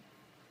 here.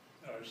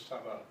 No, I was just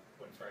talking about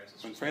when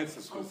Francis When was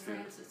Francis Oh, was here.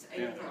 Francis,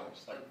 Yeah. April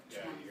It's like, of yeah,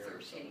 a year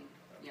or so. 2013.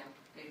 Yeah,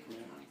 April Yeah.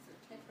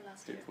 2013. April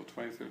last year. April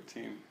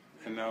 2013.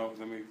 And now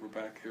then we're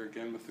back here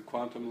again with the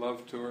Quantum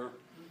Love Tour,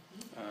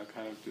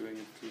 kind of doing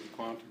it through the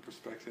quantum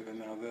perspective, and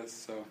now this.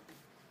 So,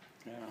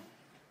 yeah.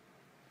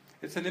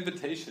 It's an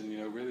invitation,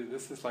 really.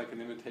 This is like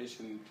an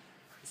invitation.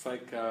 It's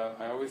like,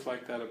 I always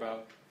like that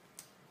about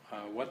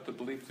what the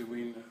belief do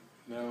we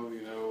know,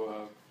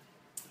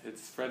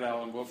 it's Fred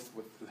Allen Wolf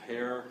with the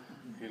hair,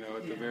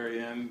 at the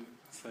very end,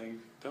 saying,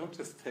 don't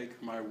just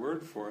take my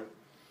word for it,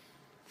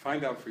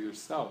 find out for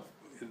yourself.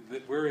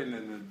 We're in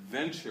an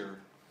adventure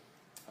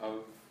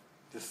of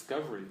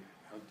discovery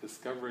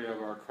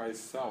of our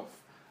Christ self,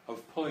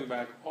 of pulling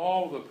back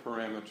all the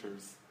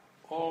parameters,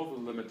 all the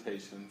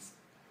limitations,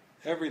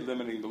 every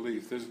limiting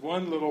belief. There's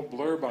one little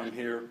blurb on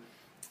here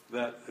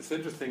that is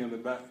interesting in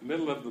the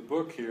middle of the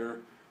book here.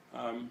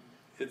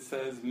 It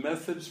says,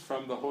 message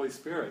from the Holy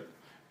Spirit,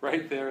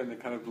 right there in the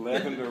kind of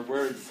lavender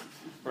words,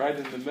 right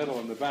in the middle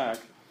in the back.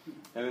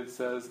 And it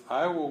says,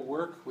 I will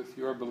work with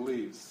your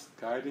beliefs,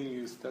 guiding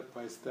you step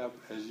by step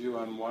as you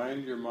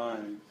unwind your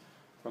mind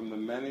from the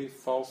many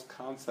false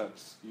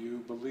concepts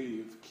you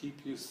believe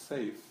keep you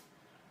safe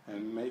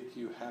and make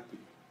you happy.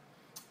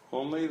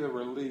 Only the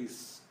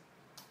release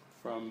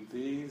from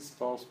these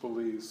false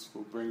beliefs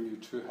will bring you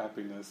true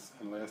happiness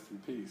and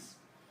lasting peace.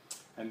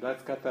 And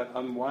that's got that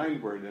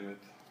unwind word in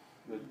it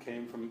that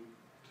came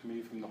to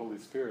me from the Holy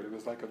Spirit. It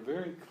was like a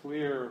very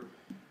clear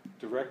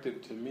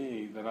directive to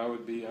me that I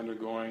would be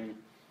undergoing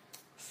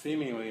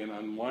seemingly an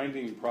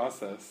unwinding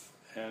process,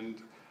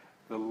 and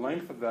the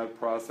length of that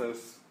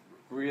process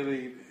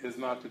really is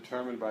not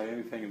determined by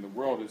anything in the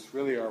world. It's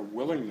really our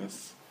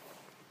willingness,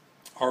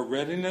 our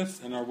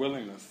readiness and our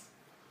willingness,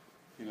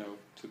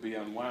 to be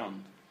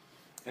unwound.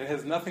 It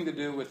has nothing to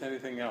do with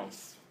anything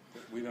else.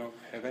 We don't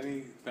have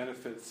any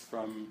benefits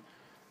from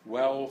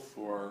wealth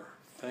or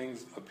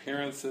things,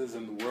 appearances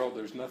in the world.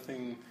 There's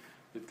nothing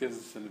that gives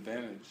us an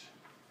advantage.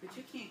 But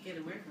you can't get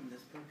away from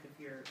this book if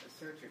you're a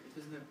searcher,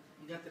 because you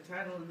got the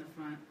title in the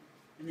front,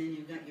 and then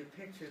you've got your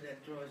picture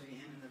that draws you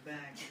in the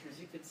back, because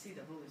you could see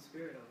the Holy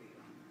Spirit over you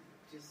on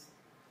that.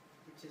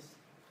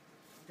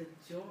 The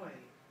joy.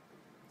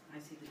 I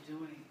see the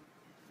joy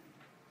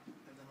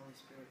of the Holy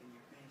Spirit in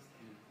your face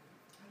there.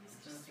 I was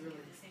So just it's thinking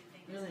really, the same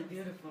thing. really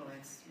beautiful.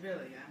 It's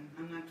really,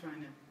 I'm not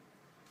trying to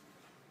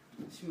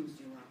schmooze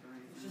you up or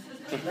anything.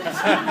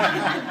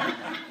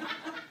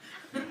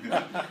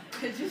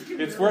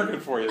 It's working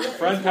for you. The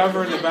front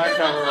cover and the back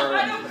cover are...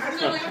 I don't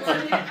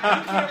really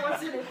care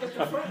what's in it, but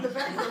the front and the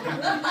back are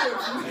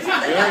really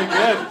Very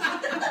good.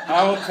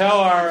 I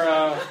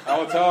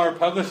will tell our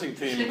publishing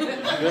team.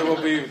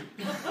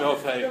 They'll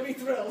say. They'll be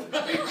thrilled.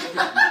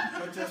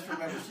 But just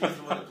remember, she's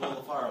the one that pulled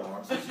the fire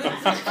alarm, so she's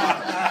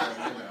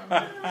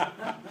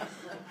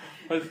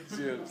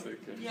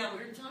Yeah, we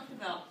were talking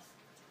about,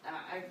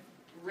 I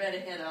read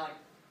ahead, I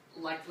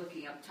like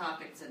looking up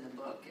topics in the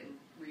book and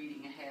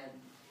reading ahead.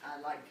 I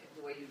like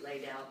the way you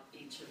laid out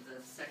each of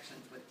the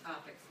sections with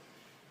topics.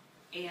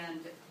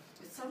 And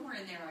somewhere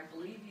in there, I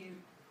believe you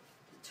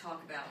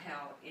talk about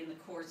how in the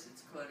Course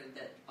it's quoted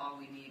that all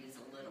we need is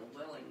a little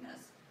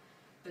willingness.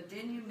 But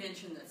then you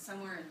mentioned that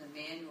somewhere in the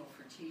Manual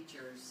for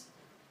Teachers,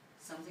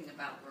 something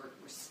about we're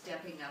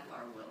stepping up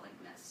our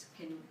willingness.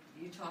 Can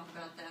you talk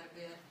about that a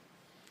bit?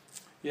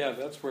 Yeah,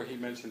 that's where he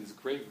mentions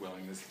great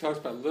willingness. He talks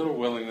about little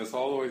willingness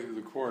all the way through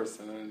the Course,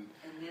 and then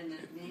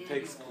it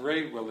takes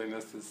great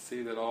willingness to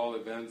see that all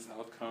events,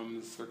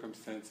 outcomes,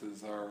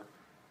 circumstances are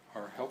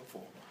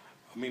helpful.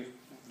 I mean,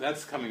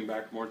 that's coming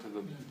back more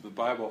to the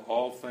Bible.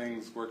 All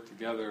things work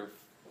together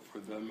for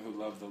them who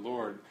love the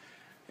Lord.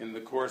 In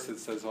the Course it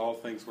says all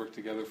things work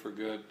together for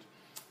good.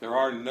 There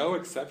are no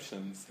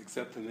exceptions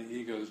except in the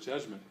ego's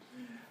judgment.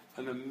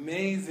 An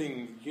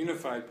amazing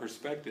unified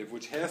perspective,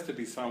 which has to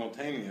be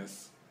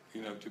simultaneous,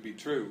 to be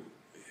true,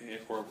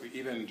 or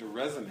even to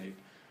resonate,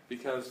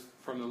 because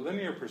from the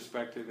linear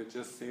perspective it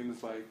just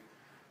seems like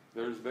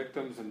there's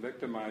victims and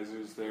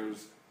victimizers,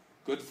 there's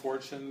good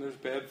fortune, there's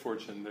bad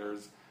fortune,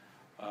 there's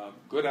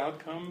good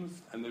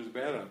outcomes and there's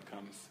bad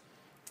outcomes.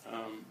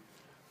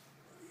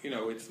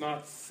 It's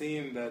not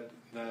seen that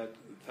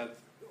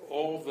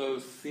all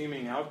those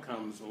seeming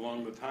outcomes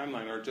along the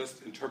timeline are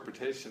just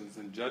interpretations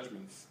and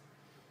judgments.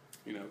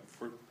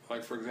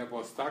 For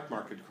example, a stock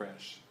market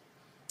crash.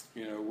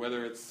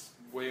 Whether it's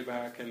way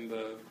back in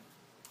the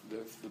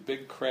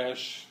big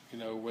crash,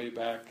 way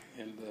back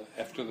in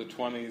after the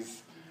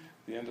 20s,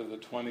 the end of the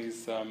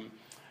 20s,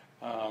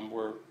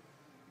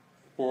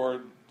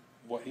 or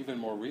even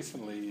more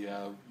recently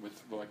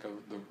with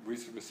the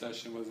recent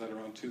recession, was that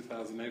around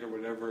 2008 or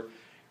whatever.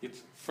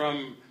 It's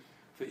from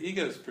the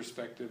ego's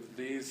perspective,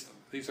 these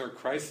are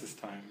crisis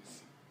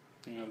times.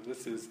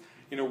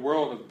 in a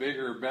world of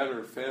bigger,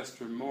 better,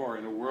 faster, more,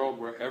 in a world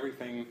where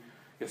everything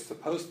is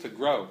supposed to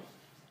grow.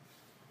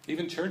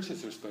 Even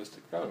churches are supposed to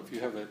grow. If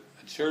you have a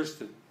church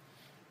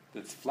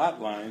that's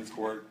flatlines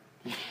or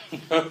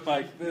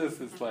like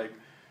this, it's like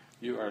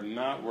you are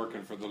not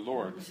working for the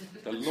Lord.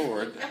 The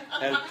Lord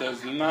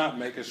does not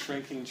make a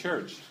shrinking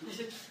church.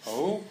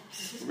 Oh,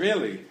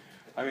 really?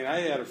 I mean,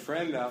 I had a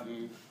friend out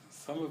in,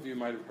 some of you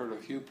might have heard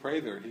of Hugh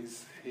Prather.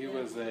 He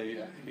was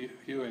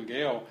Hugh and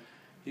Gail.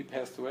 He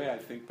passed away, I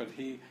think, but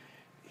he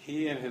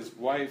and his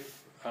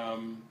wife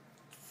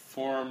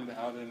formed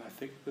out in, I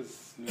think it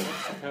was New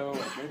Mexico,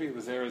 or maybe it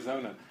was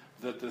Arizona,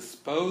 the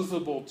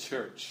Disposable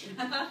Church.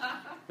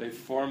 They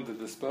formed the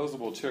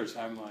Disposable Church.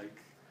 I'm like,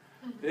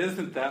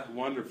 isn't that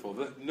wonderful?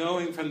 That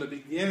knowing from the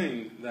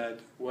beginning that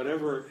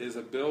whatever is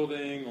a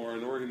building or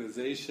an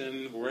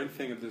organization or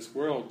anything of this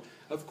world,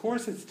 of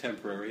course it's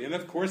temporary, and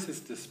of course it's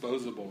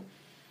disposable.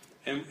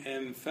 And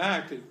in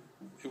fact, it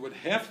would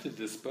have to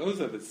dispose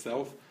of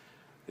itself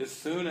as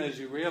soon as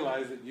you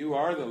realize that you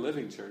are the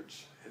living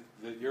church,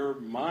 that your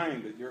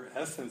mind, that your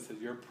essence, that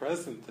your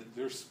presence, that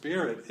your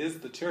spirit is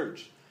the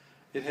church.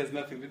 It has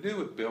nothing to do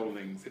with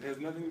buildings. It has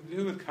nothing to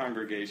do with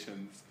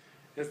congregations.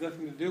 It has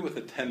nothing to do with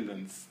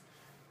attendance.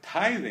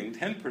 Tithing,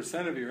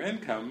 10% of your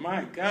income,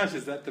 my gosh,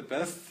 is that the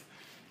best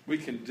we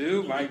can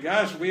do? My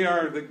gosh, we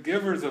are the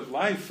givers of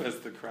life as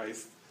the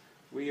Christ.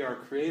 We are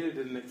created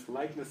in the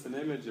likeness and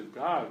image of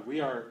God. We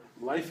are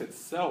life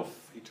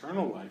itself,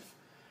 eternal life.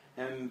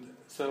 And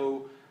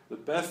so the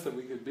best that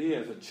we could be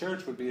as a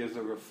church would be as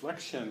a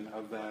reflection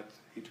of that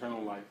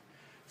eternal life.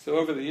 So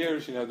over the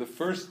years, the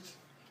first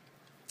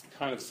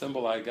kind of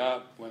symbol I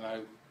got when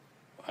I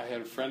had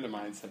a friend of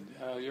mine said,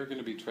 you're going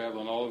to be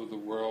traveling all over the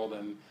world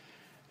and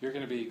you're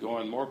going to be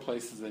going more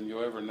places than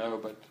you'll ever know,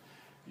 but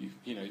you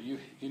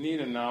need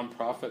a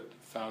nonprofit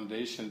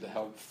foundation to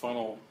help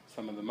funnel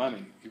some of the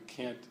money. You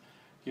can't,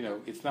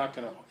 it's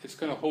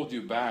going to hold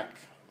you back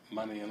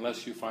money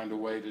unless you find a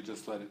way to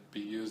just let it be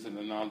used in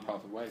a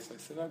nonprofit way. So I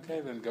said, okay,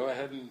 then go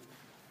ahead and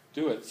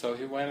do it. So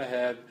he went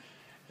ahead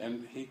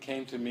and he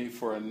came to me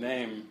for a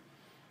name,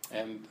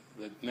 and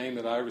the name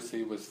that I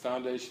received was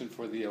Foundation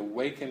for the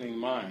Awakening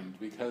Mind,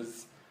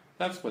 because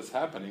that's what's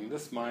happening.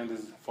 This mind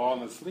has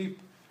fallen asleep.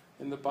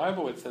 In the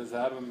Bible it says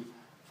Adam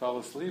fell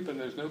asleep, and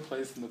there's no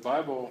place in the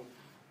Bible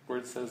where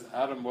it says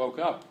Adam woke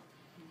up.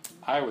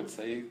 I would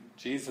say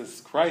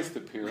Jesus Christ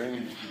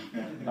appearing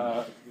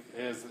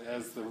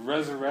as the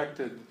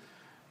resurrected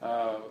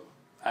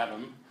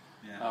Adam,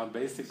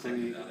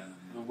 basically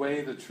the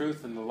way, the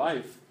truth, and the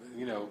life.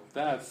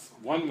 That's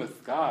one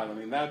with God. I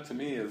mean, that to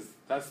me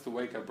that's the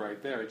wake up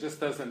right there. It just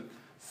doesn't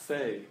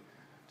say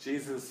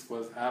Jesus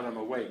was Adam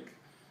awake,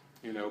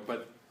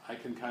 but I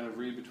can kind of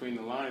read between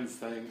the lines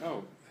saying,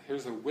 oh,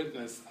 here's a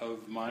witness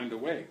of mind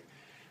awake.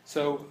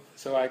 So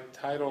I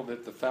titled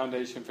it The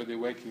Foundation for the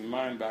Awakening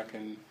Mind back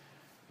in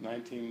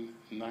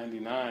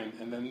 1999,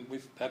 and then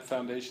that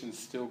foundation's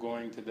still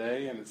going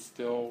today, and it's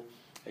still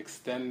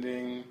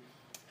extending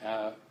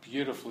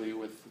beautifully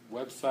with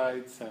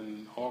websites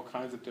and all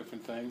kinds of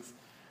different things.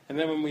 And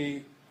then when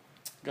we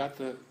got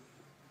the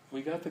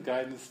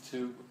guidance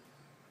to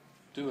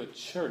do a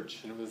church,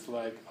 and it was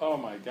like, oh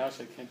my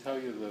gosh, I can't tell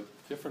you the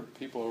different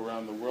people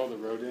around the world that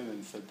wrote in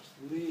and said,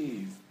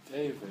 please,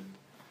 David,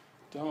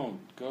 don't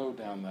go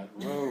down that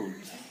road.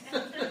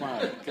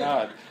 My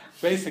God.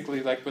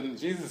 Basically, like when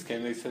Jesus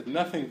came, they said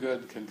nothing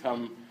good can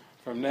come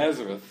from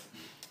Nazareth.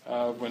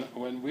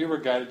 When we were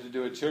guided to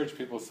do a church,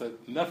 people said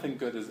nothing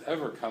good has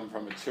ever come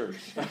from a church.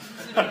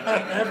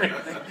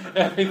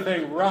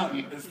 everything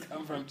rotten has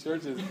come from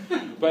churches.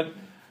 But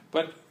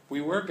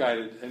we were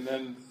guided, and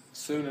then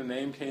soon a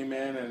name came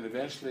in, and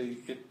eventually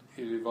it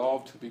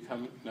evolved to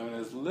become known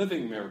as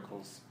Living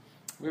Miracles.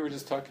 We were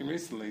just talking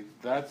recently.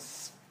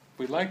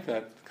 We like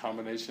that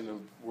combination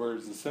of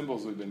words and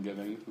symbols we've been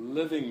given,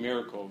 Living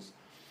Miracles.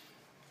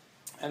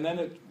 And then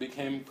it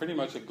became pretty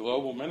much a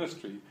global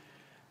ministry.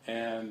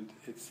 And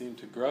it seemed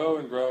to grow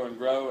and grow and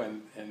grow,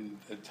 and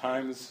at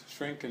times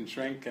shrink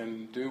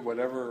and do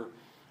whatever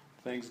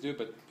things do.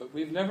 But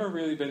we've never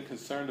really been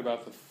concerned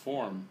about the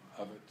form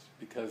of it,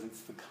 because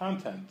it's the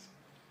content,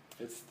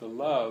 it's the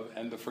love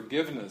and the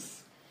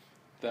forgiveness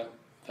that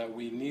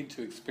we need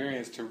to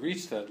experience to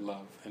reach that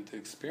love and to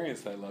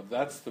experience that love.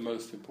 That's the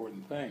most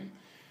important thing.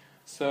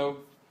 So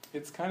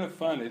it's kind of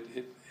fun.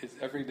 It's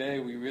every day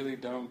we really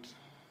don't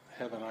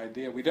have an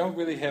idea. We don't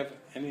really have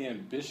any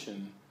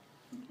ambition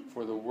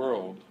for the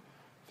world.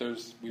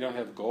 We don't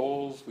have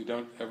goals. We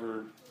don't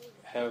ever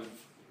have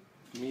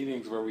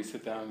meetings where we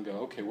sit down and go,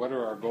 okay, what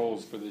are our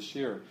goals for this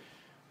year?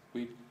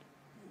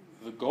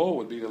 The goal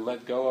would be to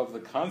let go of the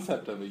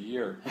concept of a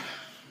year,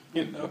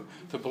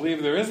 to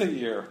believe there is a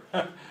year.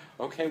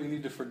 Okay, we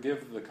need to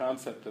forgive the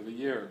concept of a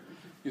year.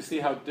 You see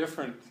how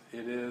different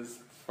it is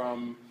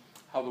from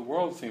how the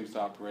world seems to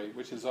operate,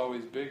 which is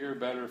always bigger,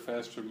 better,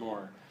 faster,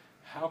 more.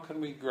 How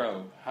can we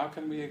grow? How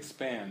can we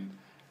expand?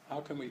 How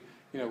can we...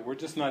 we're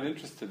just not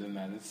interested in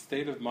that. It's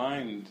state of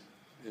mind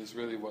is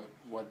really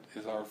what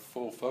is our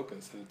full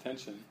focus and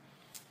attention.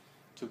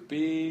 To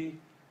be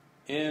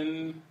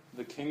in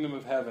the kingdom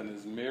of heaven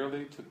is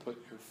merely to put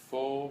your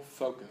full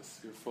focus,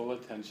 your full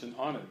attention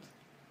on it.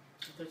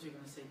 I thought you were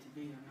going to say to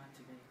be or not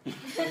to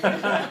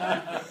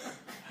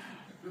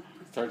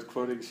be. Starts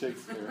quoting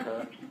Shakespeare,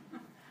 huh?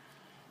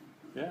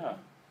 Yeah.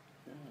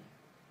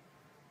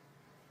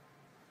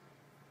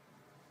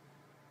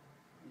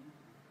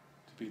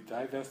 To be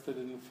divested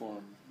in the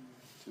form,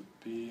 to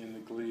be in the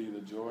glee,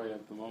 the joy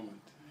of the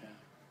moment.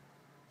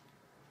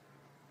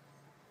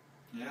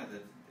 Yeah,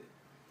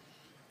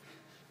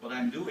 what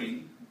I'm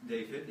doing,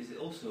 David, is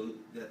also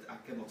that I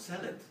cannot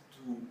sell it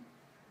to,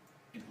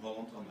 in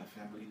Holland or my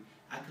family,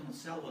 I cannot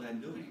sell what I'm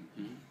doing.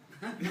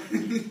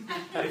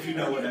 Mm-hmm. If you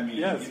know what I mean.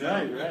 Yes, you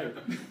know? right.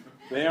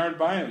 They aren't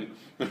buying.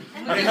 No,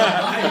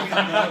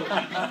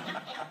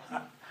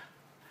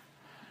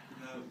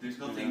 there's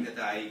nothing that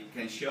I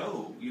can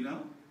show, you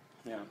know?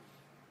 Yeah.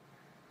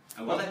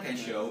 And what I can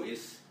show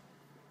is,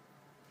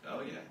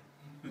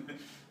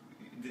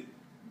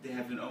 they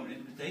have their own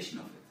interpretation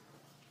of it.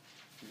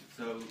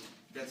 So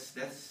that's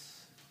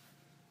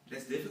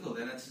difficult,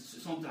 and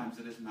sometimes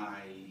it is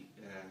my,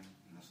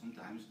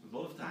 a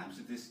lot of times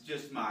it is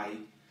just my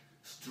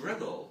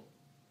struggle.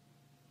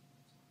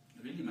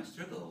 Really, my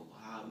struggle,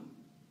 how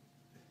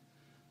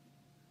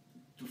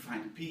to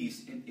find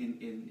peace in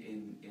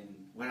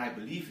what I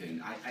believe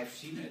in. I've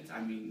seen it. I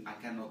mean, I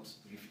cannot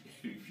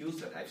refuse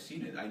that. I've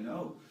seen it. I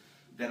know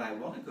that I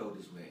want to go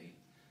this way,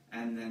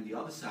 and then the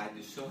other side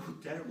is so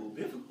terrible,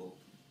 difficult.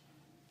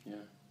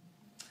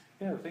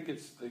 Yeah, I think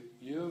it's like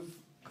you've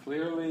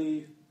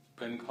clearly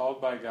been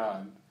called by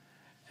God,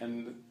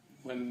 and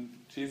when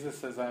Jesus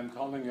says, I'm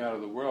calling you out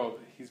of the world,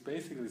 he's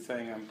basically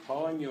saying, I'm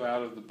calling you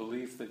out of the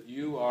belief that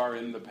you are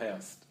in the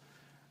past,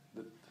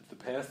 that the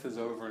past is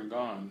over and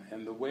gone.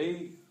 And the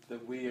way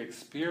that we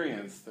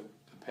experience that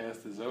the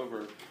past is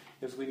over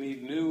is we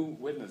need new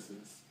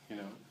witnesses,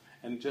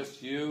 and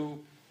just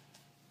you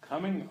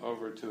coming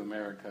over to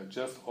America,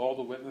 just all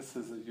the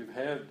witnesses that you've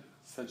had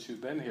since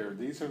you've been here,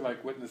 these are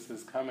like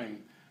witnesses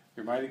coming,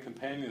 your mighty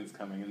companions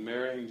coming, and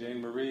marrying Jane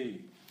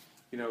Marie.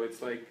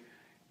 It's like,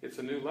 it's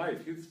a new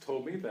life. You've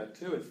told me that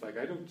too. It's like,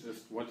 I don't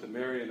just want to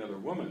marry another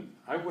woman.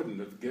 I wouldn't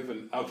have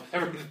given up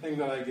everything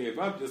that I gave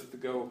up just to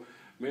go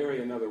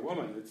marry another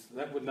woman.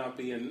 That would not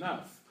be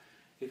enough.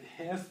 It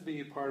has to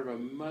be part of a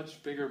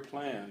much bigger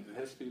plan. It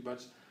has to be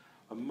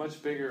a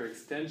much bigger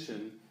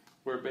extension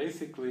where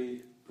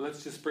basically,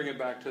 let's just bring it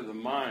back to the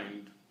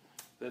mind,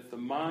 that the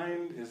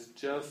mind is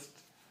just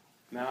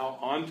now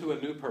onto a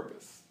new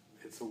purpose.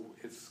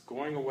 It's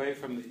going away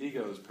from the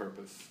ego's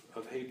purpose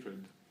of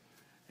hatred,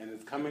 and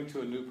it's coming to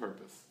a new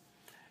purpose.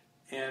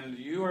 And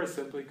you are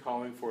simply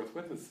calling forth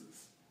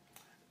witnesses.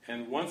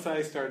 And once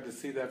I started to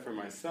see that for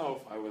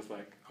myself, I was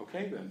like,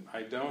 okay then,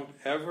 I don't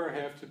ever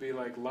have to be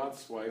like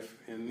Lot's wife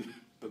in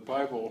the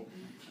Bible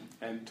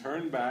and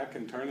turn back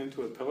and turn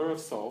into a pillar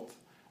of salt,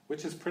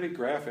 which is pretty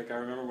graphic. I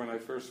remember when I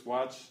first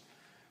watched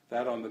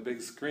that on the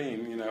big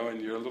screen,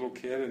 and you're a little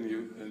kid and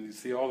you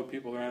see all the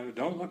people around her,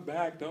 don't look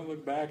back,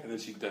 and then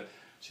she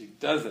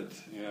does it,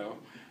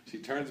 She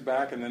turns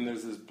back, and then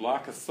there's this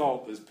block of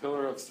salt, this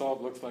pillar of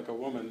salt looks like a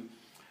woman,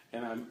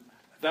 and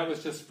that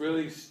was just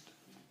really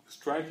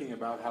striking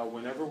about how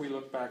whenever we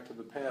look back to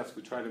the past,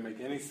 we try to make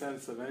any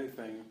sense of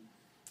anything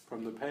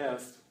from the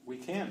past, we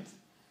can't.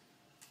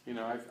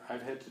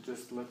 I've had to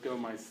just let go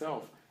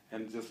myself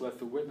and just let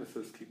the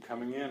witnesses keep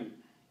coming in.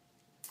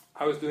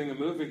 I was doing a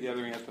movie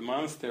gathering at the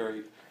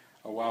monastery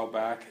a while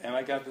back, and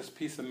I got this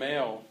piece of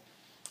mail,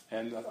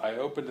 and I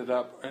opened it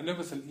up, and it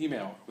was an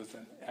email. It was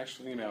an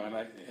actual email, and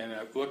I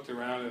looked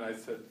around, and I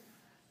said,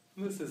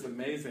 "This is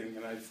amazing."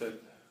 And I said,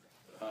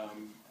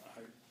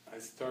 I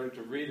started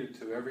to read it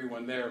to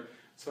everyone there.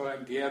 So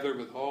I'm gathered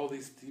with all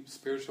these deep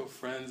spiritual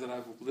friends that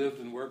I've lived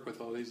and worked with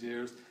all these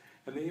years,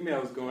 and the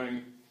email is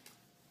going,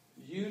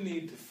 "You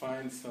need to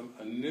find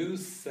a new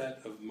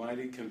set of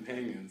mighty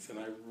companions." And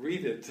I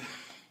read it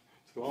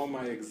to all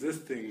my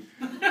existing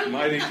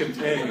mighty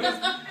companions.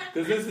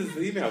 Because this is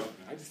the email.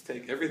 I just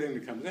take everything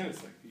that comes in.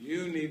 It's like,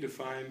 you need to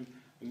find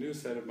a new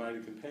set of mighty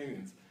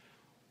companions.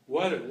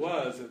 What it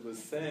was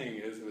saying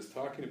is, it was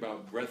talking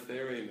about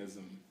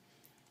breatharianism.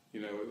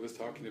 It was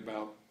talking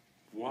about,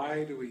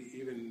 why do we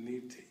even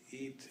need to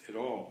eat at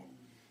all?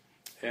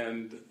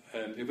 And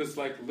it was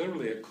like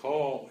literally a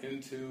call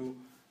into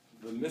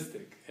the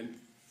mystic. And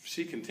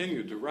she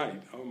continued to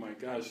write, oh my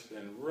gosh,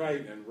 and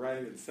write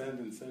and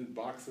send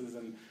boxes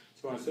and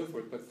so on and so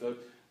forth.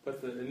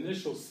 But the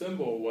initial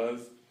symbol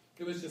was,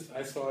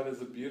 I saw it as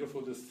a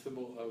beautiful just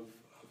symbol of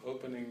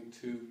opening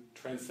to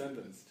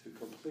transcendence, to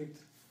complete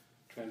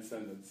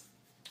transcendence.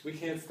 We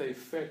can't stay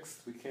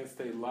fixed, we can't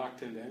stay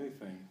locked into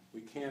anything.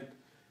 We can't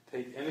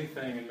take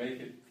anything and make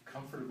it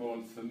comfortable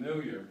and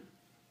familiar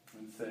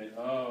and say,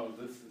 oh,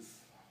 this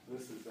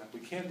is that.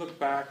 We can't look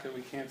back and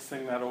we can't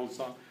sing that old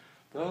song.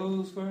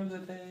 Those were the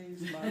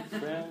days, my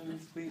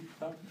friends, we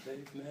thought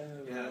they'd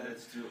never. Yeah,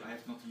 that's true. I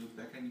have not to look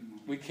back anymore.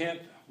 We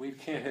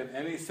can't have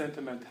any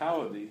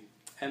sentimentality,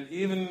 and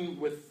even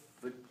with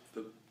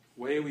the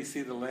way we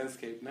see the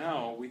landscape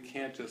now, we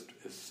can't just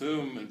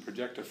assume and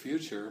project a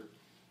future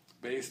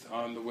based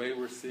on the way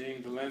we're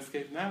seeing the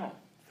landscape now.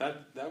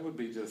 That would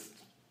be just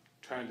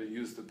trying to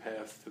use the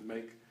past to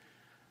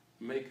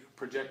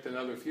project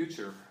another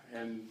future.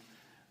 And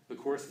the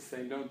Course is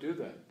saying, don't do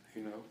that,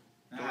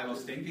 I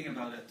was thinking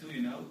about that too,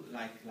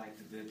 like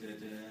the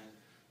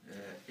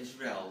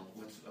Israel,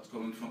 what's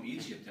coming from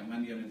Egypt, and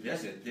when they're in the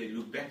desert, they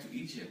look back to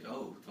Egypt.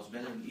 Oh, it was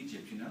better in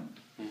Egypt,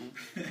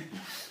 Mm-hmm.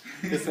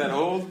 It's that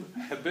old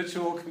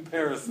habitual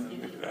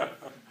comparison.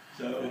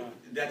 So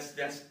that's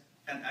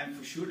and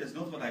for sure that's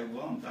not what I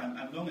want.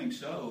 I'm longing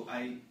so.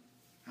 I'm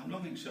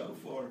longing so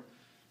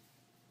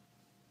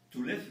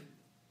to live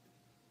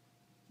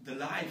the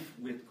life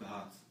with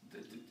God,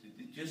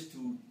 just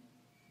to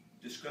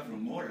discover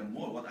more and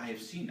more what I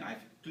have seen.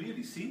 I've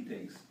clearly seen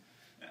things,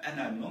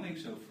 and I'm longing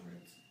so for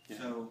it. Yeah.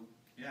 So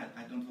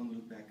I don't want to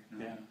look back.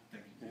 No, Yeah.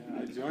 thank you.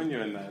 Yeah, I join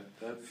you in that.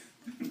 That's.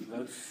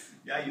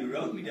 Yeah, you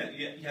wrote me that.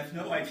 You have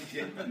no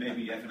idea.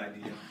 Maybe you have an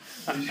idea.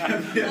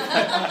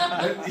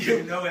 You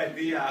have no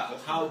idea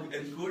how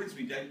encouraged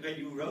me that when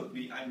you wrote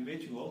me, I'm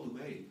with you all the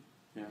way.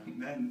 Yeah.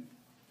 Man,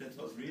 that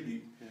was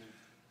really. Yeah.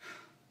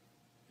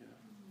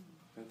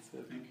 That's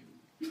it. Thank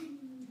you.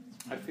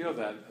 I feel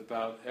that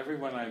about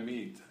everyone I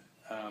meet.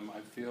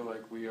 I feel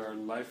like we are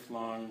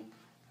lifelong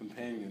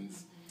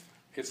companions.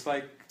 It's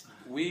like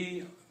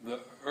we, the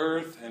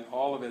earth and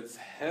all of its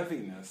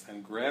heaviness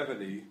and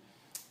gravity,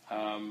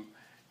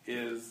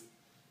 is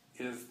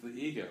the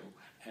ego.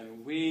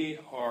 And we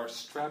are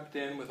strapped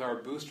in with our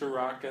booster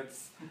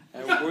rockets,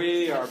 and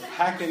we are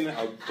packing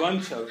a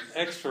bunch of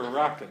extra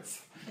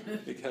rockets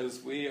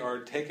because we are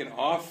taken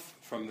off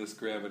from this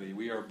gravity.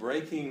 We are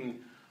breaking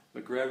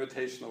the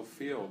gravitational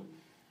field.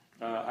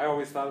 I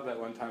always thought of that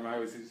one time. I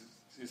always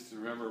used to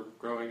remember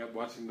growing up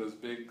watching those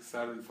big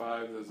Saturn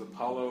V, those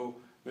Apollo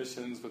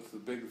missions with the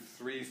big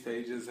 3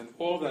 stages and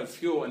all that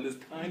fuel in this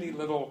tiny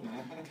little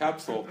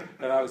capsule,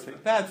 and I was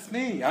thinking, that's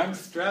me. I'm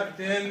strapped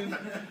in,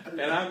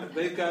 and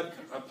they've got,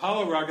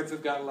 Apollo rockets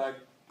have got like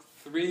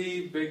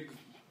 3 big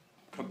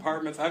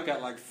compartments. I've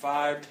got like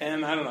 5,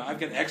 10, I don't know. I've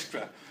got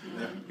extra.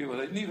 People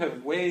say, you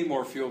have way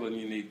more fuel than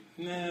you need.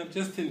 Nah,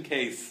 just in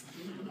case.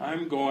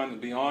 I'm going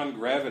beyond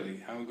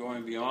gravity. I'm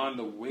going beyond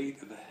the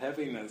weight, the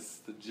heaviness,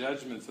 the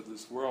judgments of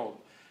this world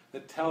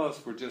that tell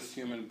us we're just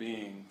human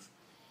beings,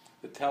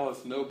 that tell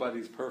us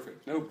nobody's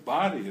perfect.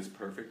 Nobody is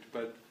perfect,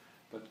 but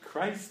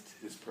Christ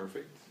is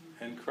perfect,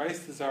 and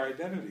Christ is our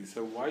identity.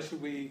 So why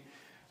should we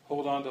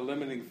hold on to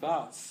limiting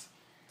thoughts?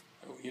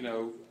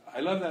 I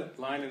love that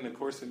line in the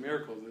Course in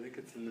Miracles. I think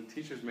it's in the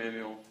Teacher's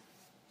Manual,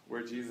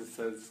 where Jesus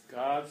says,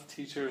 God's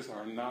teachers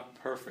are not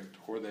perfect,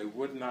 or they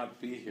would not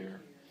be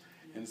here.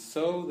 And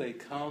so they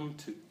come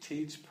to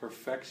teach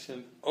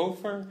perfection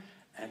over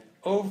and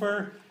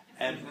over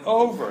and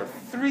over.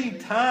 3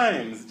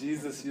 times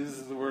Jesus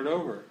uses the word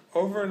over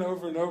and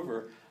over and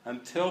over,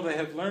 until they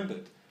have learned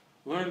it.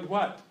 Learned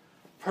what?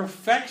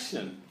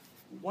 Perfection.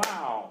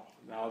 Wow.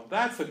 Now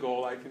that's a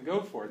goal I can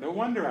go for. No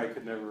wonder I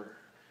could never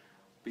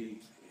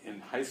be in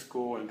high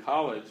school and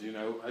college.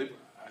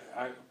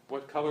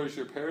 What color is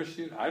your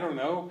parachute? I don't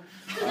know.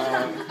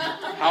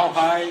 How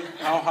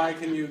high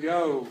can you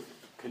go?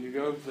 Can you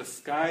go? The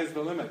sky's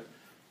the limit.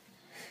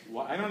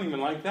 Well, I don't even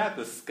like that.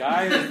 The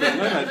sky is the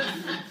limit.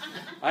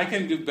 I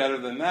can do better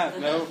than that.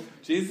 No,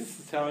 Jesus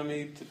is telling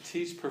me to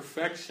teach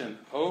perfection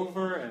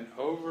over and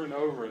over and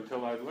over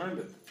until I've learned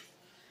it.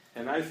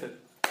 And I said,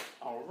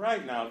 all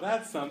right, now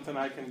that's something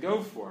I can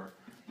go for.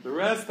 The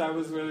rest, I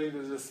was ready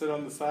to just sit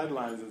on the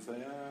sidelines and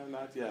say,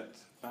 not yet.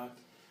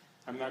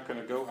 I'm not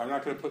going to go. I'm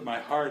not going to put my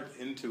heart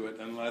into it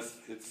unless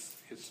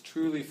it's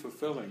truly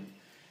fulfilling,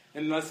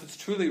 unless it's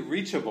truly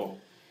reachable,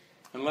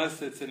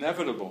 unless it's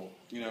inevitable,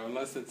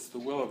 unless it's the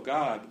will of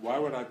God. Why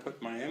would I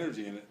put my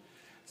energy in it?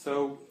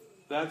 So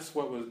that's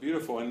what was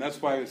beautiful, and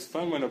that's why it's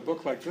fun when a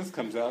book like this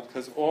comes out,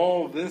 because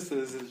all this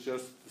is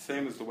just the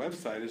same as the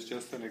website. It's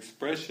just an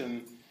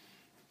expression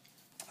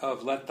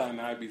of let thine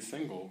eye be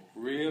single.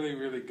 Really,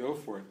 really go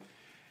for it.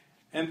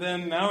 And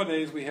then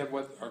nowadays we have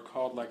what are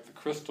called like the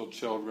crystal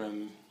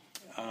children,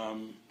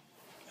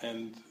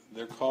 and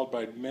they're called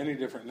by many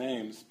different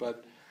names,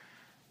 but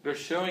they're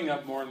showing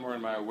up more and more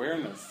in my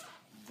awareness.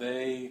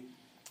 They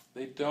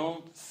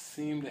don't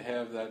seem to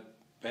have that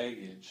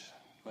baggage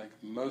like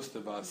most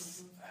of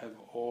us have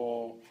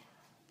all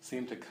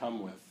seem to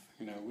come with.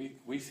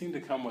 We seem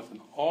to come with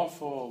an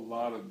awful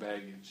lot of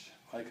baggage,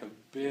 like a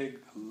big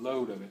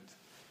load of it.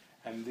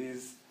 And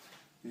these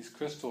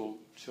crystal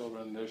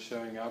children, they're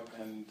showing up,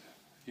 and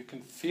you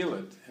can feel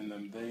it in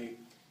them.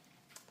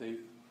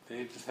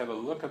 They just have a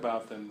look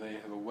about them. They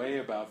have a way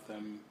about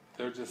them.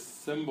 They're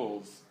just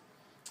symbols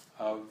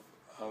of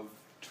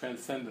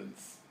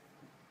transcendence.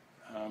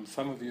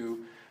 Some of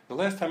you, the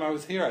last time I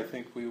was here, I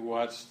think we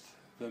watched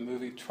the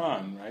movie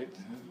Tron, right?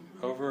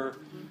 Over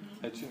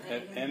at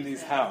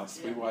Andy's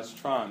house, we watched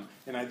Tron,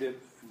 and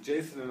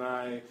Jason and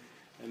I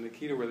and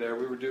Nikita were there.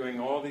 We were doing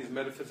all these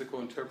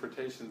metaphysical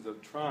interpretations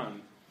of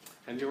Tron,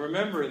 and you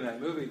remember in that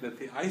movie that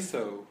the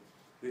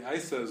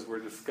ISOs were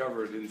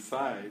discovered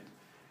inside,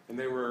 and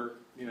they were,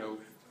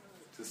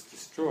 just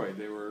destroyed.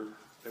 They were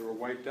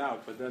wiped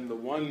out. But then the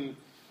one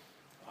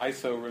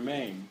ISO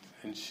remained,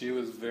 and she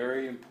was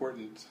very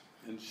important,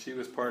 and she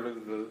was part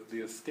of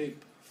the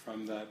escape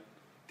from that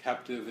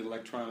captive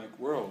electronic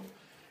world.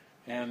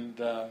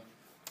 And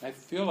I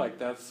feel like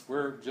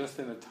we're just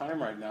in a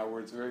time right now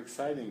where it's very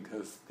exciting,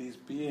 because these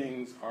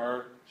beings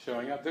are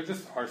showing up. They're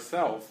just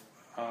ourself.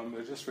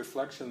 They're just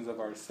reflections of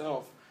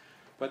ourself,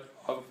 but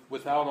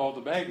without all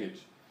the baggage.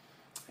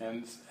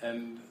 And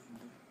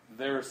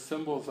they're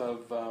symbols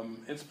of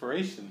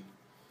inspiration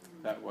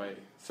that way.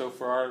 So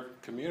for our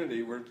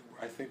community,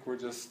 I think we're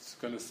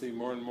just going to see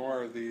more and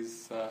more of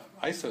these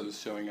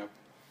ISOs showing up,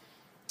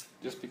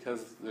 just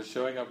because they're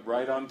showing up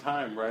right on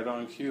time, right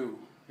on cue,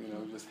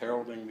 just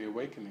heralding the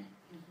awakening.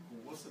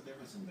 What's the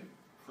difference in the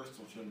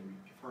crystal children?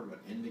 You've heard about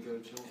indigo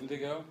children?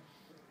 Indigo?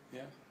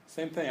 Yeah.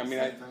 Same thing. I mean,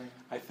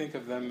 I think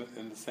of them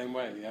in the same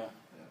way, yeah.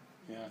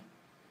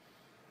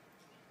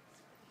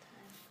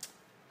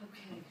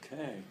 Okay.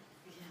 Okay.